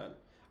believe that.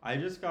 I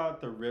just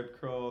got the Rip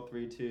Curl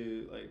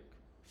 3.2 like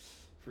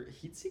for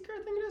heat seeker,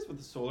 I think it is, with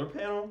the solar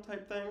panel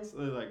type things.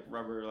 They're like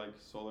rubber, like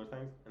solar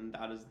things. And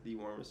that is the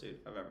warmest suit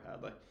I've ever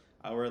had. Like,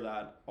 I wear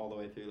that all the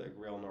way through like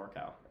real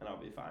NorCal, and I'll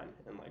be fine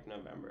in like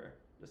November,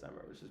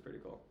 December, which is pretty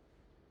cool.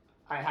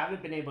 I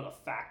haven't been able to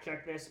fact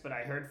check this, but I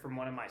heard from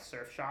one of my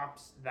surf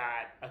shops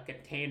that a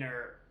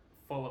container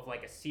full of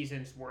like a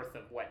season's worth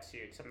of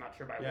wetsuits. I'm not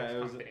sure by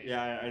which company.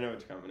 Yeah, I know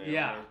which company.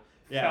 Yeah,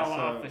 fell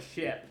off the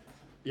ship.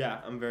 Yeah,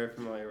 I'm very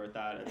familiar with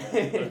that. And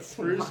it's a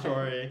true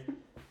story,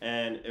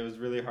 and it was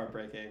really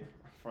heartbreaking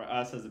for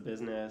us as a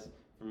business,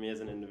 for me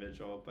as an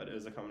individual, but it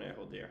was a company I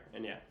hold dear.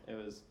 And yeah, it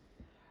was.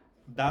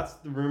 That's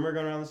the rumor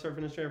going around the surf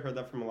industry. I've heard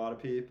that from a lot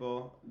of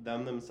people.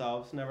 Them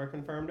themselves never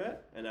confirmed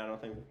it, and I don't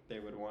think they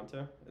would want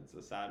to. It's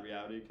a sad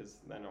reality because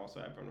then also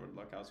everyone would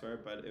look elsewhere,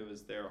 but it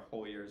was their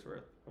whole year's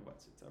worth of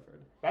wetsuits I've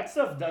heard. That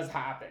stuff does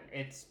happen.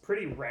 It's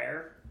pretty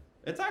rare.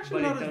 It's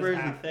actually not as rare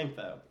as you think,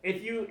 though.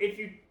 If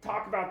you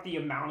talk about the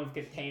amount of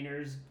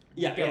containers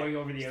going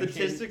over the ocean.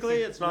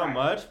 Statistically, it's not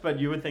much, but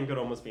you would think it would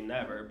almost be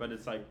never. But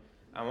it's like,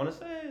 I want to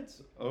say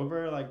it's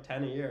over like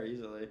 10 a year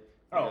easily.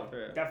 Oh,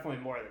 definitely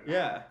more than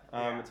that.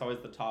 Yeah, it's always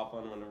the top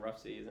one when a rough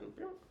season.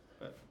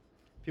 But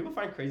people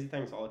find crazy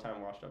things all the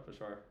time washed up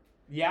ashore.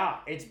 Yeah,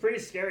 it's pretty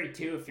scary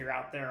too if you're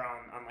out there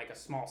on like a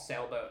small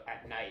sailboat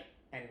at night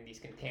and these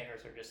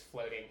containers are just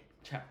floating.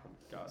 Yeah,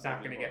 God, it's not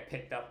going to get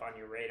picked up on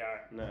your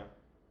radar. No.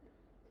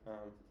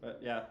 But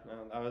yeah,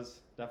 no, that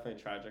was definitely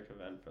a tragic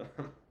event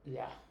for them.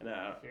 Yeah.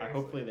 And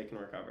hopefully they can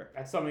recover.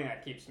 That's something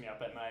that keeps me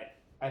up at night.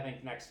 I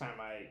think next time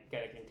I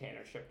get a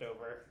container shipped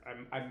over,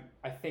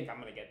 I think I'm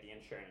gonna get the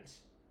insurance.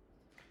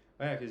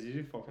 Oh yeah, because you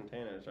do full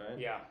containers, right?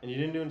 Yeah. And you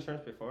didn't do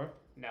insurance before?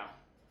 No.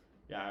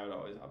 Yeah, I would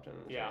always opt in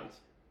insurance.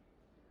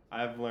 Yeah.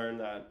 I've learned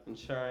that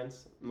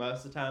insurance,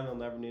 most of the time you'll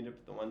never need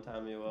it, but the one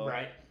time you will.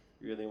 Right.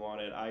 You really want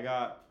it.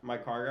 My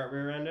car got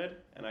rear-ended,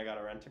 and I got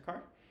a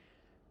rent-a-car.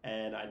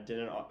 And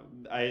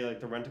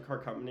the rent-a-car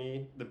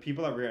company, the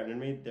people that rear-ended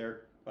me,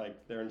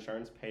 their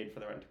insurance paid for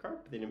the rent-a-car,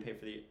 but they didn't pay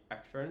for the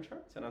extra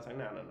insurance. And I was like,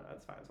 no,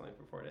 that's fine. It's only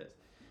for 4 days.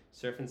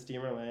 Surfing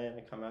Steamer Lane,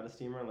 I come out of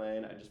Steamer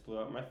Lane, I just blew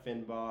up my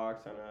fin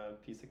box on a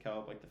piece of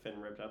kelp, like the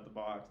fin ripped out of the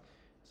box.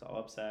 I was all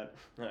upset,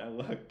 and I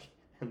look,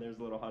 and there's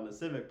a little Honda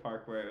Civic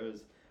park where it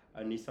was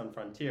a Nissan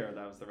Frontier,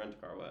 that was the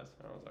rent-a-car was.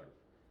 And I was like,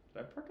 did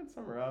I park it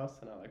somewhere else?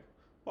 And I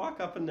walk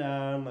up and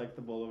down like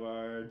the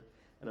boulevard,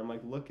 and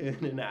I'm looking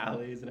in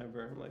alleys and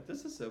everywhere. I'm like,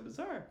 this is so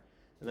bizarre.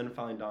 And then it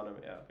finally dawned on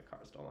me, the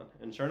car's stolen.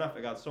 And sure enough,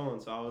 it got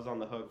stolen, so I was on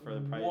the hook for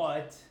the price.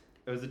 What?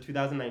 It was a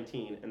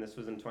 2019, and this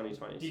was in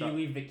 2020. Did you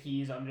leave the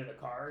keys under the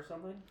car or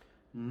something?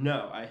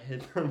 No, I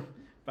hid them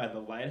by the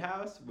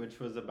lighthouse,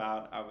 which was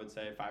about, I would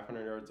say,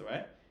 500 yards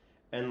away.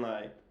 And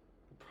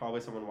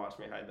probably someone watched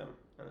me hide them,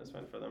 and I just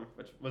went for them,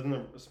 which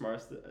wasn't the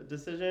smartest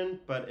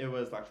decision, but it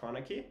was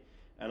electronic key.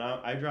 And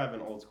I drive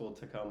an old school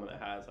Tacoma that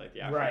has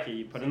the actual key.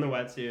 You put in the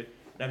wetsuit.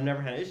 And I've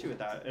never had an issue with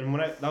that. And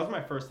that was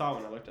my first thought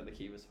when I looked at the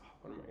key was,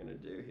 what am I going to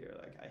do here?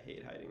 I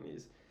hate hiding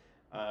these.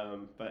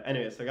 But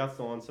anyway, so I got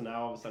stolen. So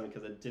now all of a sudden,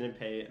 because I didn't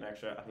pay an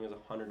extra, I think it was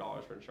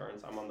 $100 for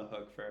insurance, I'm on the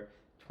hook for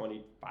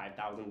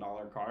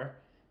 $25,000 car.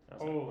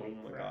 And I was oh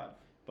my God.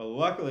 But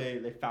luckily,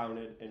 they found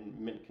it in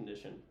mint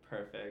condition,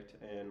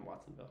 perfect, in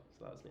Watsonville.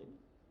 So that was neat.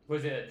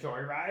 Was it a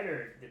joyride,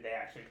 or did they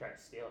actually try to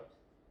steal it?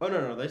 Oh,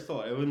 no, they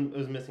stole it. It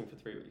was missing for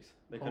 3 weeks.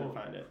 They couldn't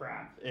find it.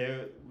 Crap.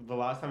 The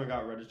last time it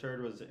got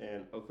registered was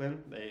in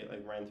Oakland. They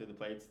ran through the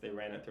plates. They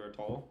ran it through a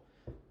toll.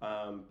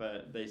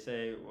 But they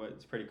say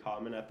it's pretty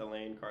common at the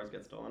lane, cars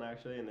get stolen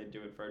actually, and they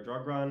do it for a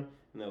drug run,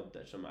 and they'll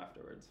ditch them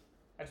afterwards.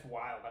 That's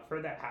wild. I've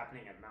heard that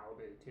happening at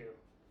Malibu too.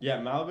 Yeah,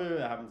 Malibu,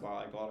 it happens a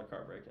lot, a lot of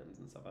car break-ins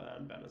and stuff like that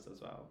in Venice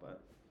as well.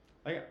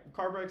 But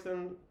car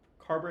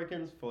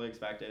break-ins, fully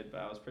expected, but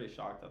I was pretty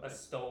shocked that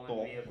the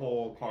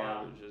whole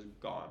car was just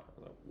gone. I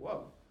was like,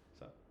 whoa.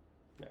 So,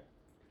 yeah,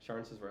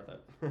 insurance is worth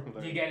it.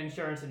 Do you get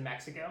insurance in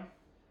Mexico?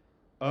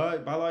 By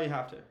law, you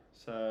have to.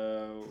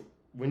 So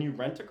when you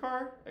rent a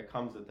car, it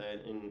comes with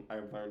it, and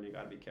I've learned you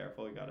got to be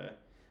careful.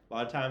 A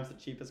lot of times the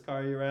cheapest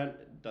car you rent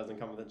doesn't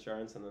come with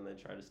insurance, and then they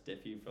try to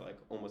stiff you for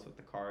almost what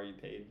the car you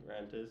paid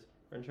rent is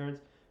for insurance.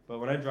 But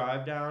when I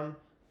drive down,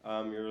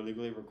 you're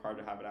legally required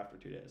to have it after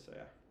 2 days. So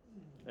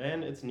yeah,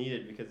 and it's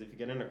needed because if you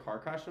get in a car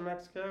crash in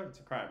Mexico, it's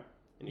a crime.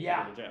 And you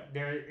go to jail.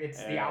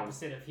 It's the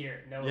opposite of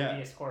here. No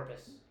habeas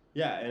corpus.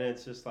 Yeah, and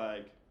it's just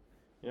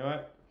you know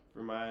what?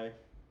 For my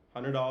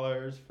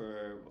 $100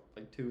 for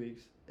 2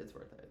 weeks, it's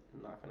worth it.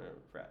 I'm not gonna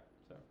fret.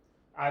 So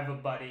I have a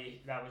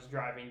buddy that was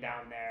driving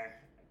down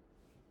there,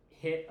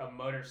 hit a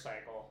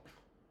motorcycle,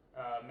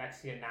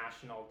 Mexican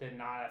national, did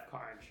not have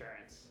car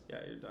insurance. Yeah,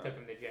 you're done. Took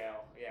him to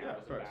jail. Yeah,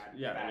 it was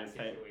a bad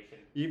situation.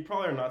 You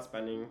probably are not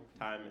spending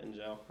time in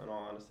jail, in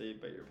all honesty,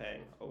 but you're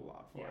paying a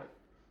lot for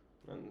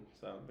it. And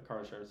so the car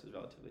insurance is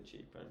relatively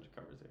cheap and it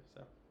covers you.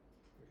 So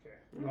for sure.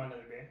 You want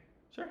another beer?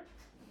 Sure.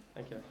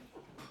 Thank you.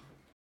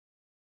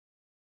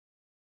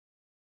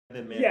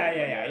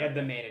 Yeah. I had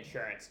the main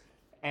insurance.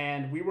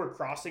 And we were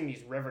crossing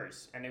these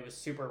rivers, and it was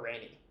super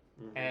rainy.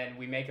 Mm-hmm. And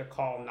we make a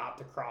call not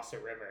to cross a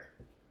river.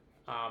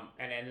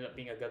 And it ended up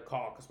being a good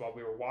call, because while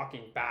we were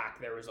walking back,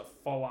 there was a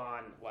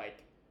full-on,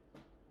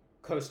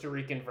 Costa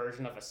Rican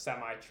version of a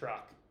semi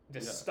truck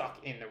just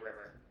stuck in the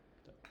river.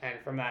 And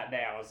from that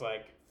day, I was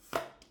like,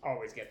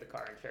 always get the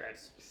car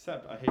insurance.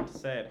 Except, I hate to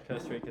say it, in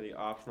Costa Rica, the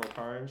optional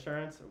car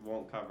insurance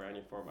won't cover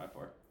any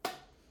 4x4.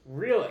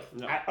 Really?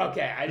 No.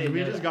 I didn't We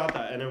know just that. got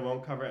that, and it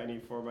won't cover any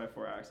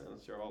 4x4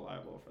 accidents. You're all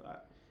liable for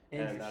that.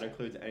 And that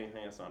includes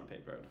anything that's on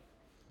paved road.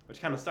 Which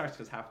kind of sucks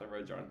because half the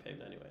roads are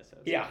unpaved anyway. So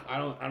Yeah, I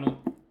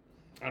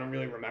don't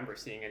really remember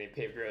seeing any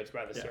paved roads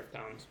by the surf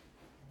towns.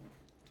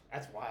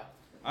 That's wild.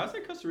 I would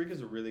say Costa Rica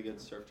is a really good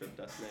surf trip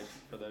destination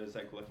for those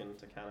like looking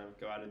to kind of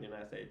go out of the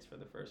United States for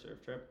the first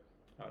surf trip.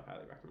 I would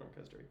highly recommend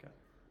Costa Rica.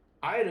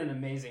 I had an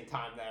amazing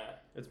time there.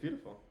 It's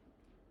beautiful.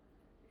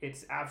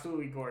 It's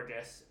absolutely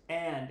gorgeous,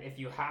 and if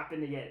you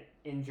happen to get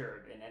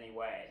injured in any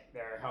way,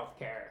 their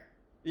healthcare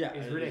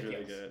is ridiculous.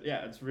 Really good.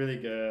 Yeah, it's really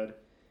good.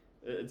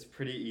 It's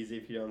pretty easy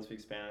if you don't speak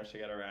Spanish to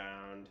get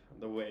around.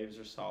 The waves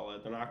are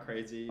solid. They're not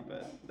crazy,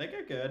 but they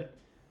get good.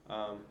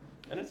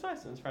 And it's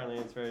nice and it's friendly.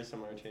 It's very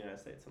similar to the United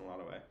States in a lot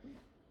of ways.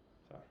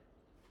 So.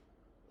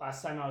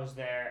 Last time I was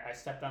there, I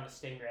stepped on a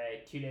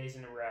stingray 2 days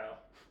in a row.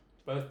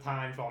 Both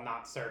times while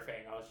not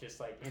surfing. I was just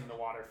like in the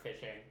water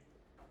fishing.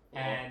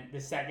 And the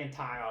second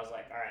time I was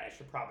like, all right, I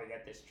should probably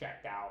get this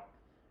checked out.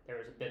 There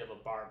was a bit of a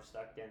barb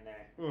stuck in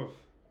there. Oof.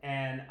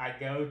 And I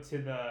go to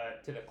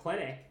the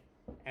clinic,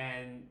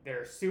 and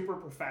they're super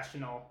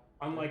professional,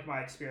 unlike my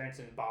experience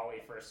in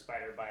Bali for a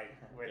spider bite,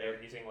 where they were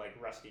using like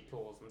rusty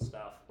tools and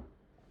stuff.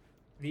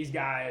 These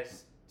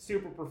guys,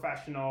 super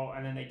professional,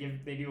 and then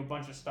they do a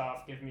bunch of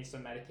stuff, give me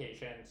some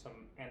medication,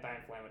 some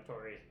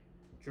anti-inflammatory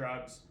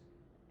drugs,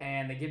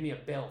 and they give me a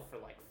bill for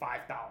like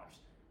 $5.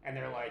 And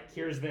they're like,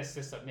 here's this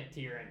to submit to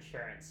your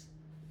insurance.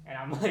 And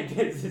I'm like,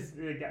 it's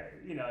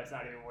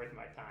not even worth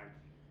my time.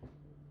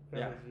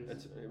 Yeah,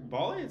 it's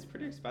Bali. It's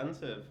pretty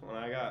expensive. When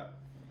I got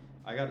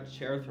a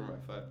chair through my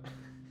foot.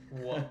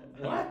 What?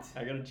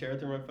 I got a chair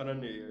through my foot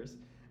on New Year's,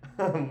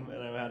 and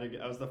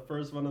I was the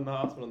first one in the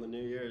hospital on the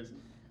New Year's,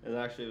 and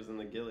actually it was in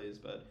the Gillies.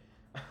 But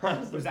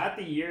was that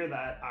the year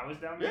that I was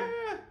down there?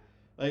 Yeah.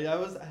 Like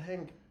I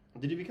think.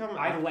 Did you become?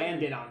 I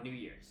landed on New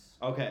Year's.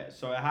 Okay,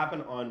 so it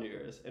happened on New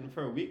Year's, and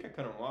for a week I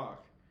couldn't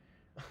walk.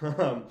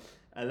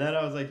 And then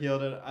I was like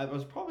healed, and I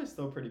was probably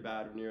still pretty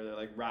bad when you were there,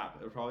 like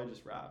wrapped. It was probably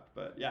just wrapped,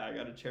 but yeah, I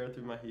got a chair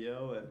through my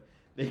heel, and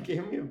they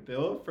gave me a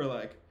bill for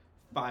like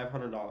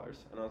 $500, and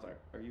I was like,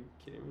 "Are you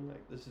kidding me?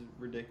 Like this is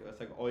ridiculous!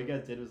 Like all you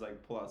guys did was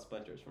like pull out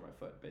splinters from my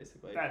foot,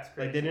 basically. That's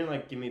crazy. Like they didn't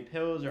like give me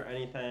pills or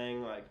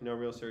anything, like no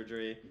real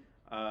surgery."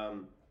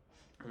 And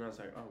I was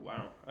like, "Oh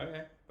wow,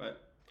 okay,"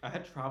 but I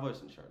had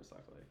traveler's insurance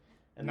luckily.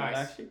 And nice.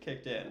 That actually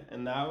kicked in,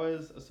 and that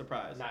was a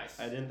surprise. Nice.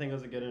 I didn't think it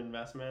was a good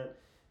investment.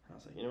 And I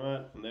was like, you know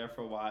what? I'm there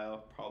for a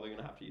while. Probably going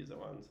to have to use it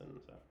once, and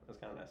so it was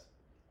kind of nice.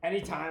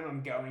 Anytime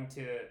I'm going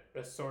to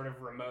a sort of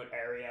remote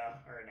area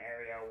or an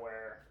area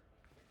where,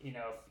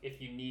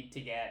 if you need to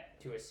get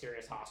to a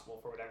serious hospital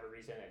for whatever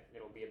reason,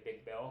 it'll be a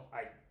big bill.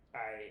 I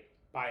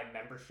buy a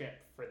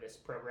membership for this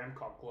program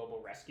called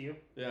Global Rescue.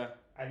 Yeah.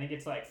 I think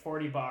it's like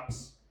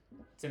 $40.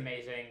 It's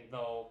amazing.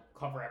 They'll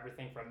cover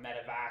everything from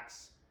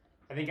medevacs.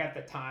 I think at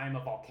the time a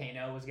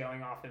volcano was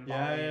going off in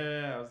Bali.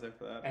 Yeah, I was there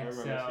for that. And I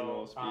remember seeing all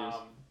those so,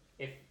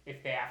 spews.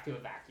 if they have to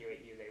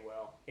evacuate you, they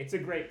will. It's a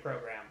great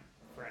program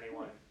for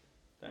anyone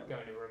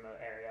going to a remote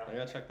area. I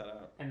gotta check that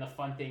out. And the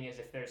fun thing is,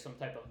 if there's some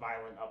type of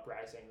violent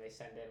uprising, they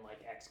send in like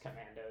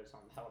ex-commandos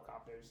on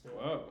helicopters to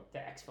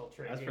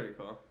exfiltrate That's you. pretty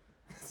cool.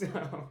 So,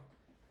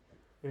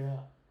 yeah.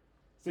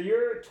 So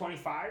you're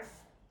 25?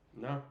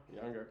 No,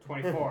 younger.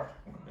 24?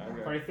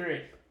 Younger.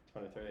 23?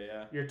 23,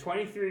 yeah. You're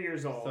 23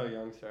 years old. So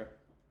young, sir.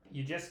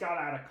 You just got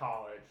out of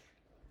college.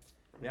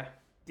 Yeah.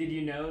 Did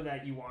you know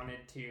that you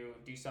wanted to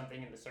do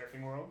something in the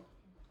surfing world?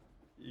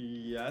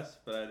 Yes,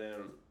 but I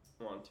didn't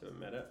want to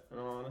admit it, in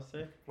all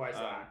honesty. Why is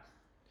that?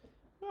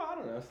 Well, I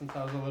don't know. Since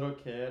I was a little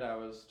kid, I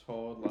was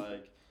told,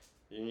 like,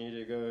 you need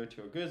to go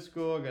to a good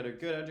school, get a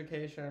good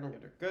education,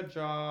 get a good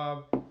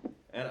job.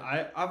 And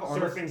I've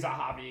honestly... Surfing's a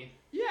hobby.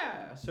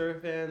 Yeah,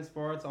 surfing,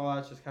 sports, all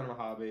that's just kind of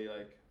a hobby.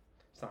 Like,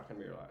 it's not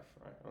going to be your life,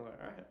 right? I was like,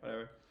 all right,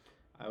 whatever.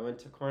 I went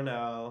to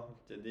Cornell,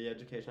 did the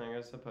education I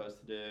was supposed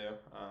to do.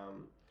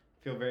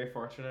 Feel very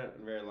fortunate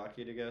and very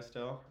lucky to go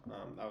still.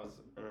 That was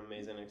an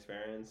amazing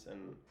experience,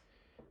 and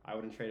I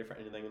wouldn't trade it for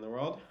anything in the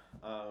world.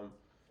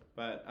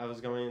 But I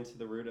was going into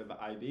the route of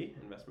IB,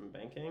 investment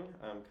banking,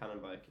 kind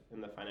of like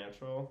in the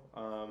financial,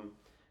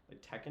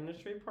 like tech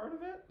industry part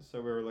of it.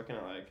 So we were looking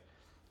at like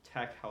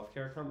tech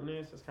healthcare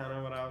companies. That's kind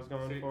of what I was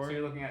going for. So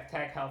you're looking at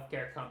tech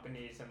healthcare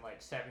companies and like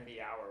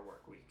 70-hour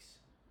work weeks.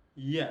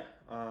 Yeah,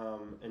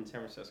 in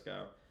San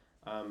Francisco,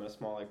 a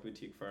small like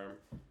boutique firm,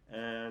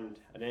 and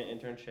I did an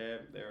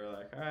internship. They were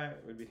like, all right,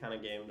 we'd be kind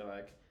of game to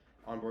like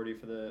onboard you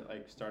for the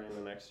like starting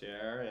the next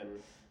year.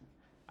 And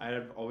I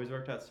had always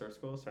worked at surf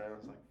school, starting when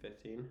I was like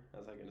 15. I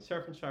was like a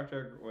surf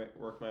instructor,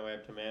 worked my way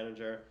up to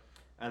manager,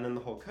 and then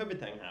the whole COVID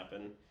thing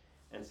happened,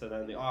 and so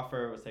then the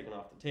offer was taken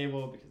off the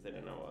table because they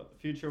didn't know what the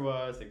future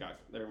was.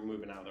 They were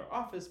moving out of their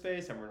office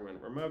space. Everyone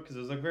went remote because it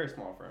was like a very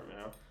small firm, you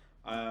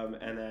know,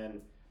 and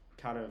then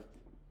kind of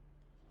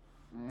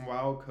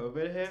while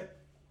COVID hit,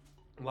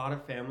 a lot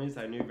of families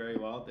I knew very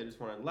well, they just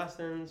wanted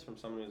lessons from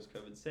someone who's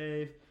COVID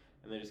safe,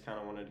 and they just kind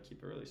of wanted to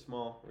keep it really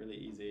small, really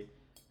easy.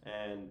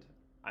 And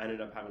I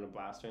ended up having a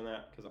blast doing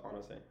that because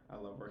honestly, I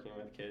love working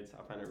with kids.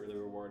 I find it really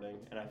rewarding,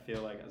 and I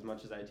feel like as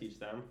much as I teach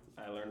them,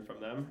 I learn from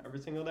them every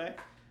single day.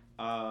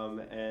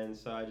 And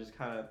so I just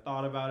kind of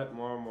thought about it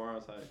more and more. I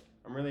was like,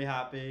 I'm really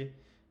happy.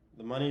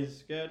 The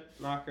money's good,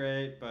 not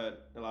great,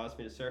 but it allows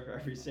me to surf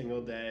every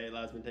single day. It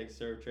allows me to take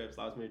surf trips.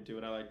 Allows me to do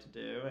what I like to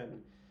do.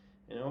 And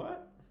you know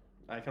what?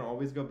 I can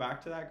always go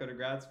back to that, go to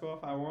grad school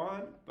if I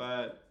want.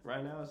 But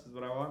right now, this is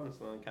what I want. And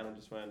so I kind of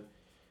just went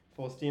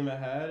full steam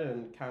ahead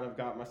and kind of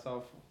got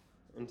myself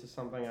into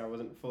something I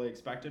wasn't fully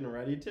expected and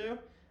ready to.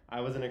 I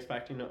wasn't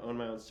expecting to own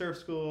my own surf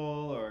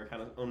school or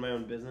kind of own my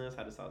own business.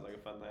 I just thought it was like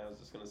a fun thing. I was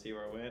just going to see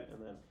where it went.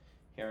 And then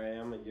here I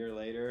am a year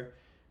later,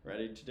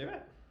 ready to do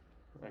it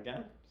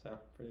again. So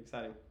pretty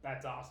exciting.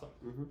 That's awesome.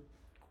 Mm-hmm.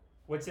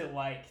 What's it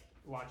like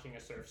launching a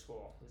surf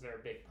school? Is there a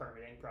big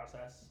permitting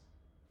process?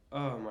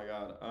 Oh my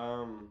God.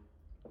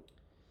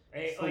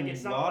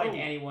 It's not like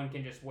anyone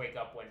can just wake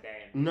up one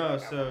day and no,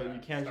 so you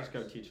can't just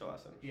go teach a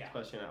lesson, yeah.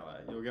 Especially in LA.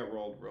 You'll get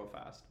rolled real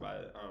fast by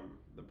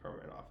the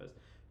permit office.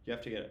 You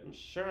have to get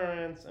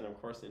insurance, and of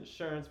course the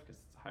insurance, because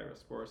it's a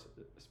high-risk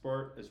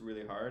sport, is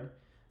really hard.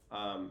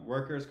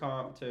 Workers'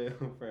 comp too,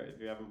 for if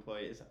you have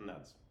employees, and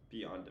that's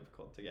beyond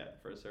difficult to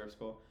get for a surf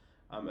school.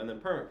 And then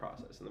permit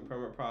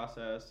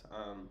process,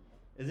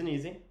 isn't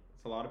easy.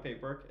 It's a lot of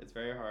paperwork. It's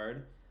very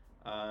hard.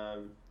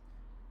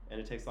 And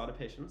it takes a lot of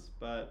patience,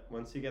 but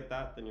once you get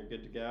that, then you're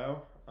good to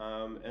go.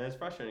 And it's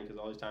frustrating because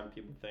all these time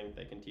people think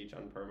they can teach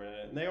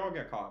unpermitted, and they all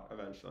get caught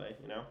eventually,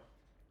 you know?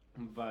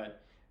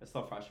 But it's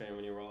still frustrating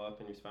when you roll up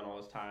and you spend all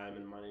this time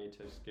and money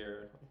to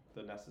secure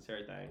the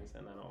necessary things,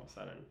 and then all of a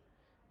sudden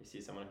you see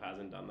someone who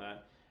hasn't done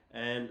that.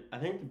 And I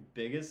think the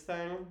biggest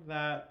thing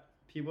that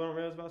people don't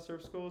realize about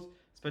surf schools,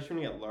 especially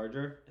when you get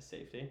larger, is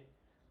safety.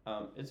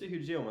 It's a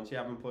huge deal once you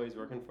have employees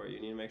working for you.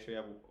 You need to make sure you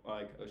have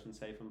like ocean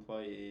safe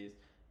employees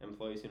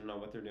who know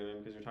what they're doing,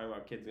 because you're talking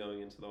about kids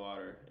going into the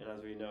water. And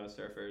as we know,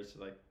 surfers,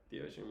 like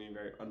the ocean being a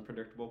very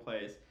unpredictable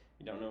place.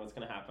 You don't know what's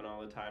going to happen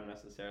all the time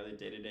necessarily.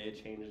 Day to day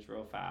it changes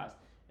real fast,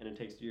 and it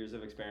takes years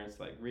of experience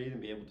to like read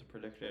and be able to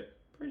predict it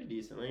pretty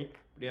decently.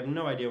 But you have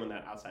no idea when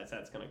that outside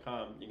set's going to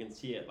come. You can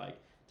see it like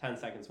 10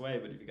 seconds away,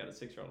 but if you got a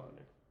 6-year-old on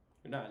there,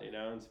 you're done, you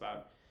know? It's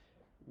about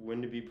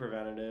when to be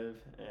preventative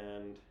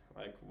and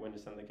like when to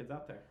send the kids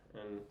out there.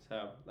 And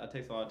so that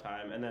takes a lot of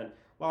time. And then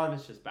a lot of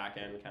it's just back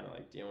end, kind of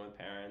like dealing with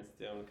parents,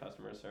 dealing with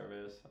customer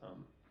service.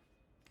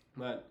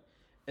 But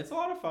it's a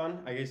lot of fun.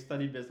 I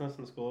studied business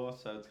in school,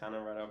 so it's kind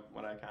of right up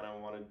what I kind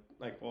of wanted,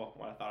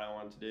 what I thought I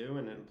wanted to do,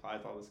 and it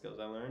applies all the skills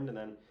I learned. And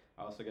then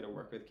I also get to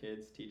work with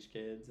kids, teach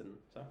kids, and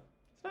so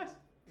it's nice.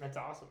 That's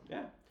awesome.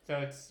 Yeah.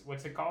 So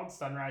what's it called?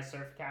 Sunrise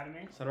Surf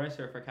Academy? Sunrise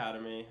Surf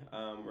Academy.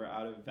 We're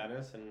out of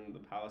Venice and the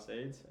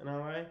Palisades in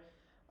LA.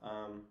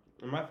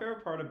 And my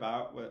favorite part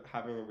about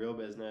having a real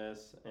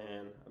business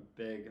and a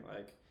big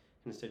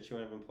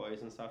constituent of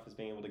employees and stuff is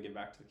being able to give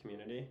back to the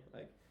community.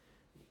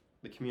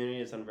 The community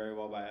has done very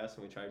well by us,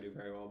 and we try to do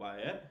very well by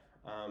it.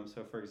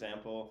 So for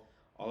example,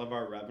 all of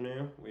our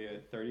revenue, we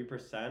have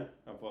 30%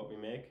 of what we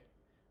make.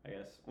 I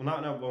guess, well,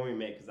 not what we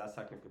make, because that's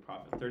technically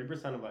profit.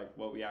 30% of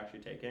what we actually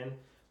take in,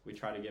 we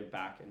try to give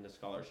back into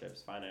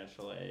scholarships,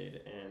 financial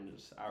aid, and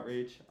just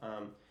outreach.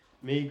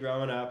 Me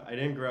growing up, I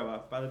didn't grow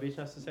up by the beach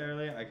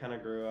necessarily. I kind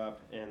of grew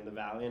up in the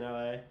Valley in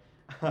LA.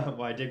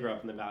 Well, I did grow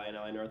up in the Valley in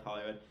LA, North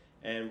Hollywood,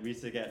 and we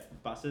used to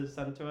get buses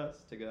sent to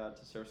us to go out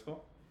to surf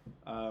school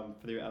for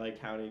the LA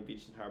County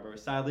Beach and Harbor.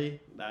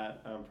 Sadly,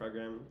 that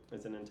program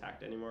isn't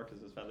intact anymore because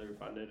it was federally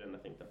funded, and I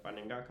think the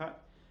funding got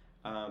cut.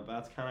 But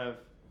that's kind of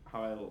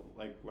how I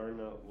learned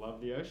to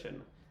love the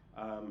ocean.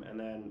 And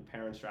then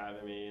parents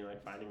driving me,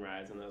 finding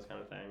rides and those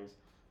kind of things.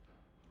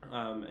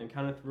 And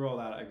kind of through all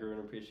that, I grew an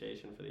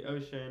appreciation for the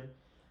ocean,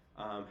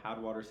 had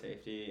water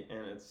safety,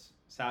 and it's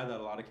sad that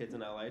a lot of kids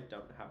in LA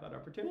don't have that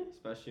opportunity,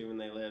 especially when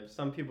they live.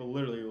 Some people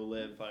literally will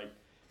live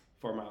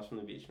 4 miles from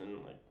the beach and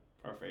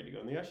are afraid to go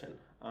in the ocean.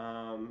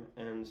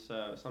 And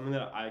so something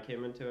that I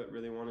came into it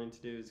really wanting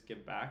to do is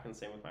give back, and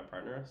same with my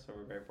partner. So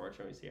we're very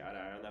fortunate we see eye to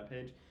eye on that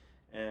page.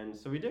 And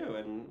so we do,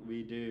 and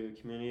we do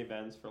community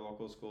events for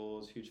local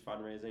schools, huge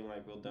fundraising,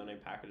 we'll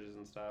donate packages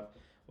and stuff.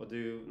 We'll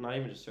do not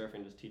even just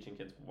surfing, just teaching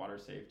kids water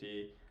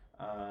safety.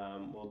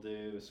 We'll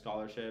do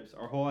scholarships.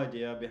 Our whole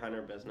idea behind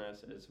our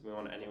business is we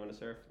want anyone to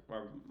surf.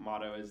 Our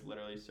motto is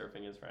literally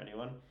surfing is for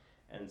anyone.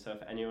 And so if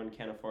anyone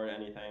can't afford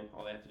anything,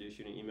 all they have to do is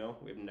shoot an email.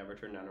 We've never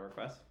turned down a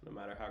request, no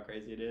matter how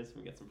crazy it is.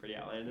 We get some pretty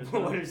outlandish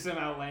ones. What are some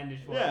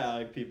outlandish ones?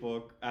 Yeah,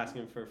 people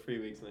asking for free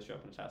weeks and they show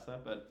up in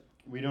Chestnut, but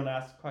we don't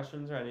ask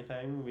questions or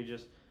anything. We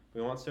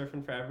want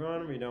surfing for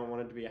everyone. We don't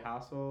want it to be a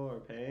hassle or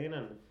pain,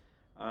 and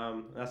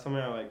that's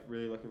something I'm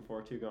really looking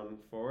forward to going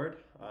forward.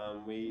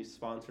 We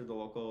sponsored the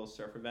local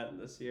surf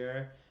event this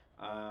year,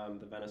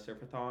 the Venice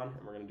Surfathon,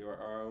 and we're going to do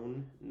our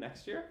own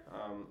next year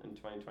in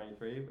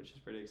 2023, which is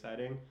pretty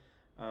exciting.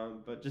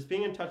 But just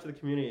being in touch with the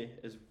community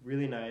is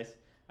really nice.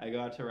 I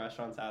go out to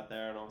restaurants out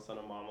there, and all of a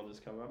sudden a mom will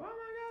just come up, "Oh my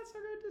God, so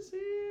great to see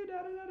you,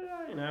 da da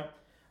da da," you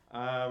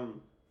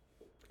know.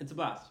 It's a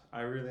blast.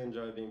 I really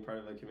enjoy being part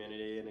of the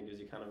community, and it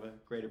gives you kind of a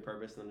greater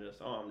purpose than just,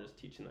 oh, I'm just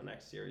teaching the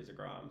next series of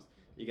groms.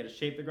 You get to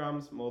shape the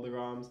groms, mold the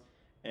groms,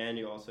 and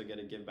you also get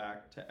to give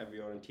back to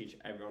everyone and teach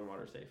everyone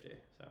water safety.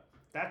 So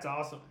That's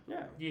awesome.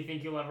 yeah. Do you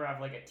think you'll ever have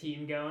like a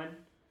team going?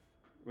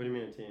 What do you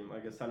mean a team?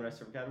 Like a Sunrise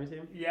Surf Academy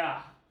team?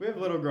 Yeah. We have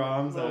little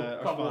groms,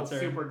 our couple sponsor.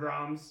 super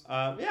groms.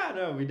 Yeah,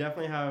 no, we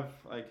definitely have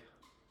like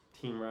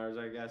team runners,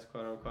 I guess,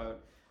 quote unquote.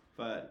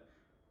 But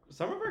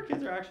some of our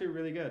kids are actually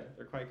really good.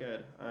 They're quite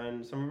good.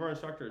 And some of our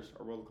instructors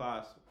are world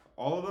class.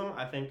 All of them,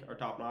 I think, are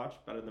top notch,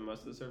 better than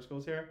most of the surf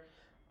schools here,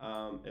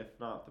 if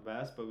not the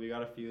best. But we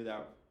got a few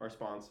that are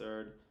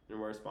sponsored and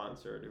we're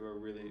sponsored who are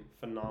really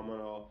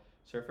phenomenal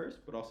surfers,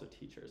 but also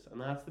teachers.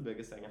 And that's the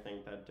biggest thing I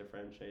think that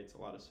differentiates a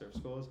lot of surf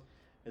schools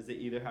is they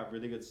either have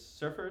really good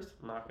surfers,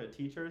 not good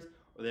teachers,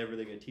 or they have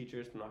really good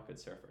teachers, but not good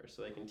surfers.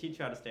 So they can teach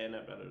you how to stand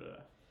up, But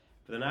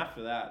then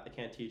after that, they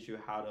can't teach you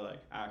how to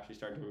like actually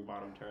start doing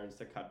bottom turns,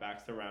 to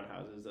cutbacks, to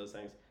roundhouses, those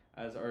things.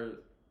 As our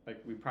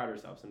we pride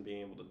ourselves in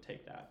being able to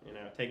take that,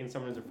 taking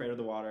someone who's afraid of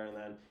the water and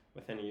then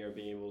within a year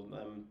being able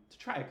to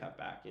try a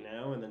cutback,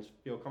 and then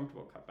feel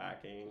comfortable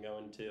cutbacking and go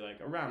into like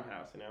a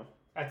roundhouse,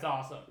 That's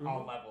awesome. Mm-hmm.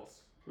 All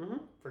levels. Mm-hmm.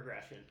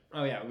 Progression.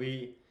 Oh yeah,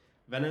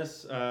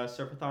 Venice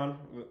Surfathon,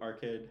 our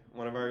kid,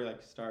 one of our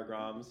star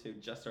groms who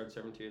just started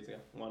surfing 2 years ago,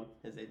 won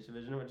his age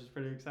division, which is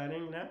pretty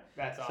exciting,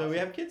 That's awesome. So we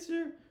have kids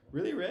who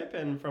really rip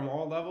and from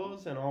all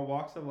levels and all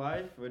walks of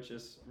life, which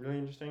is really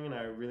interesting and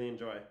I really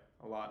enjoy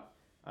a lot.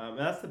 And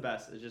that's the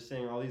best, is just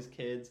seeing all these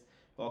kids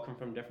who all come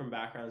from different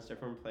backgrounds,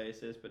 different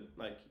places, but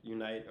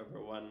unite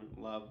over one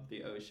love,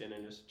 the ocean,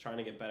 and just trying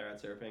to get better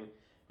at surfing.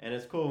 And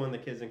it's cool when the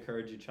kids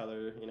encourage each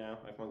other,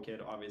 one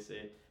kid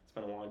obviously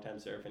spent a long time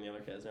surfing, the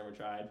other kid has never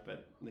tried,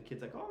 but the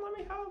kid's like, oh, let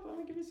me help, let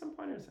me give you some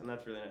pointers, and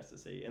that's really nice to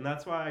see. And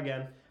that's why,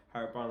 again,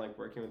 harp on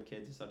working with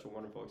kids is such a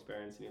wonderful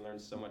experience, and you learn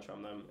so much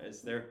from them.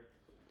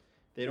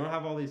 They don't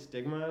have all these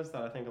stigmas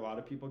that I think a lot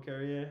of people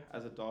carry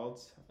as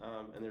adults,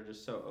 and they're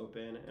just so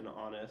open and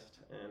honest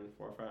and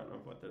forefront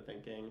of what they're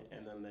thinking,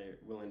 and then they're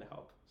willing to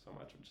help so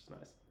much, which is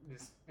nice.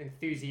 Just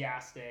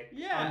enthusiastic,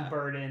 Yeah.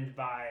 unburdened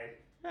by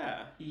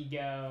Yeah.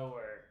 ego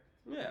or,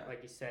 Yeah.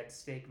 like you said,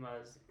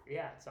 stigmas.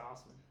 Yeah, it's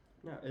awesome.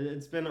 Yeah,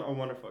 it's been a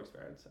wonderful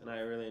experience, and I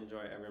really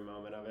enjoy every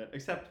moment of it,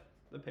 except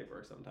the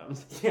paperwork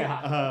sometimes.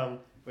 Yeah.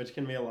 Which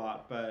can be a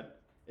lot,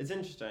 but it's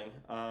interesting,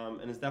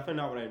 and it's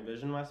definitely not what I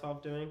envisioned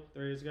myself doing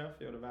 3 years ago,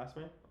 if you would have asked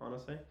me,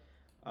 honestly.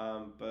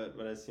 But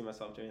would I see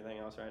myself doing anything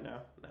else right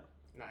now? No.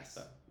 Nice.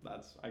 So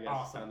that's, I guess,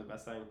 Awesome. kind of the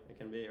best thing it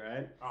can be,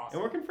 right? Awesome.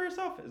 And working for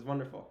yourself is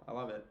wonderful. I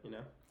love it,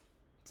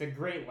 It's a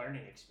great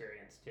learning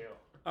experience, too.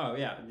 Oh,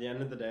 yeah. At the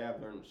end of the day,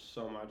 I've learned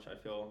so much. I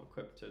feel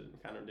equipped to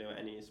kind of do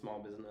any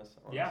small business,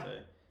 honestly,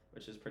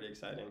 which is pretty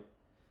exciting.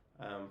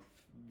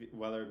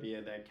 Whether it be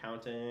the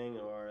accounting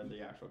or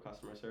the actual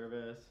customer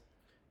service.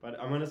 But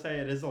I'm going to say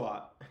it is a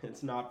lot.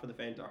 It's not for the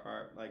faint of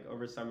heart.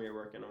 Over summer, you're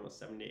working almost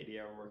 70 to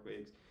 80-hour work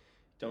weeks.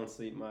 Don't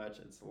sleep much.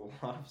 It's a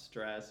lot of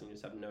stress, and you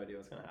just have no idea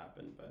what's going to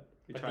happen. But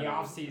the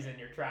off season,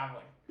 you're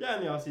traveling. Yeah,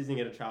 in the off season,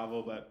 you get to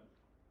travel. But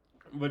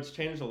what's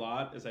changed a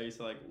lot is I used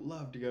to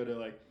love to go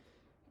to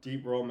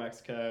deep rural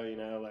Mexico.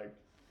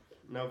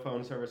 No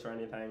phone service or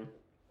anything.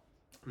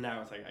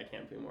 Now it's I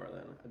can't be more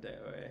than a day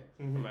away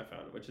from my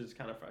phone, which is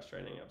kind of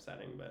frustrating,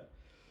 upsetting. But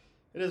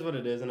it is what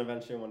it is, and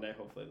eventually one day,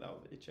 hopefully, that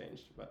will be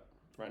changed. But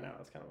right now,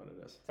 that's kind of what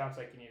it is. Sounds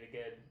like you need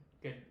a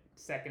good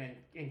second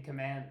in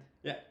command.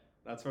 Yeah.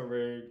 That's what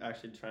we're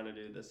actually trying to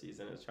do this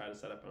season, is try to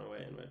set up in a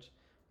way in which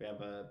we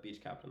have a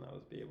beach captain that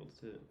will be able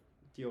to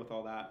deal with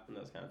all that and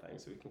those kind of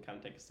things, so we can kind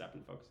of take a step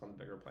and focus on the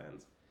bigger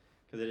plans.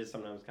 Because it is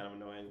sometimes kind of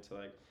annoying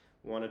to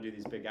want to do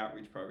these big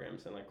outreach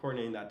programs, and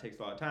coordinating that takes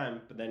a lot of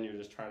time, but then you're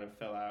just trying to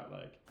fill out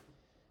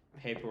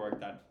paperwork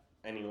that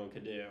anyone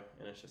could do,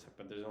 and it's just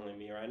but there's only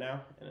me right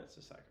now, and it's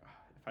just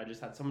if I just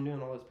had someone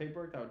doing all this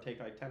paperwork that would take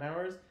 10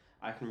 hours,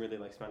 I can really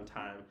spend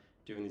time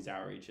doing these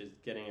outreaches,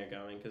 getting it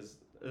going, because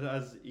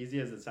as easy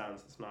as it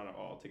sounds, it's not at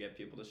all to get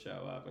people to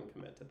show up and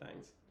commit to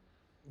things.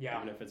 Yeah.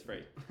 Even if it's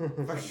free.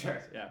 For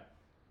sure. Yeah.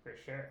 For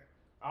sure.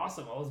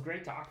 Awesome. Well, it was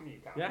great talking to you,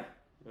 Conor. Yeah,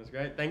 it was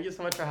great. Thank you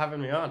so much for having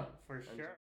me on. For sure.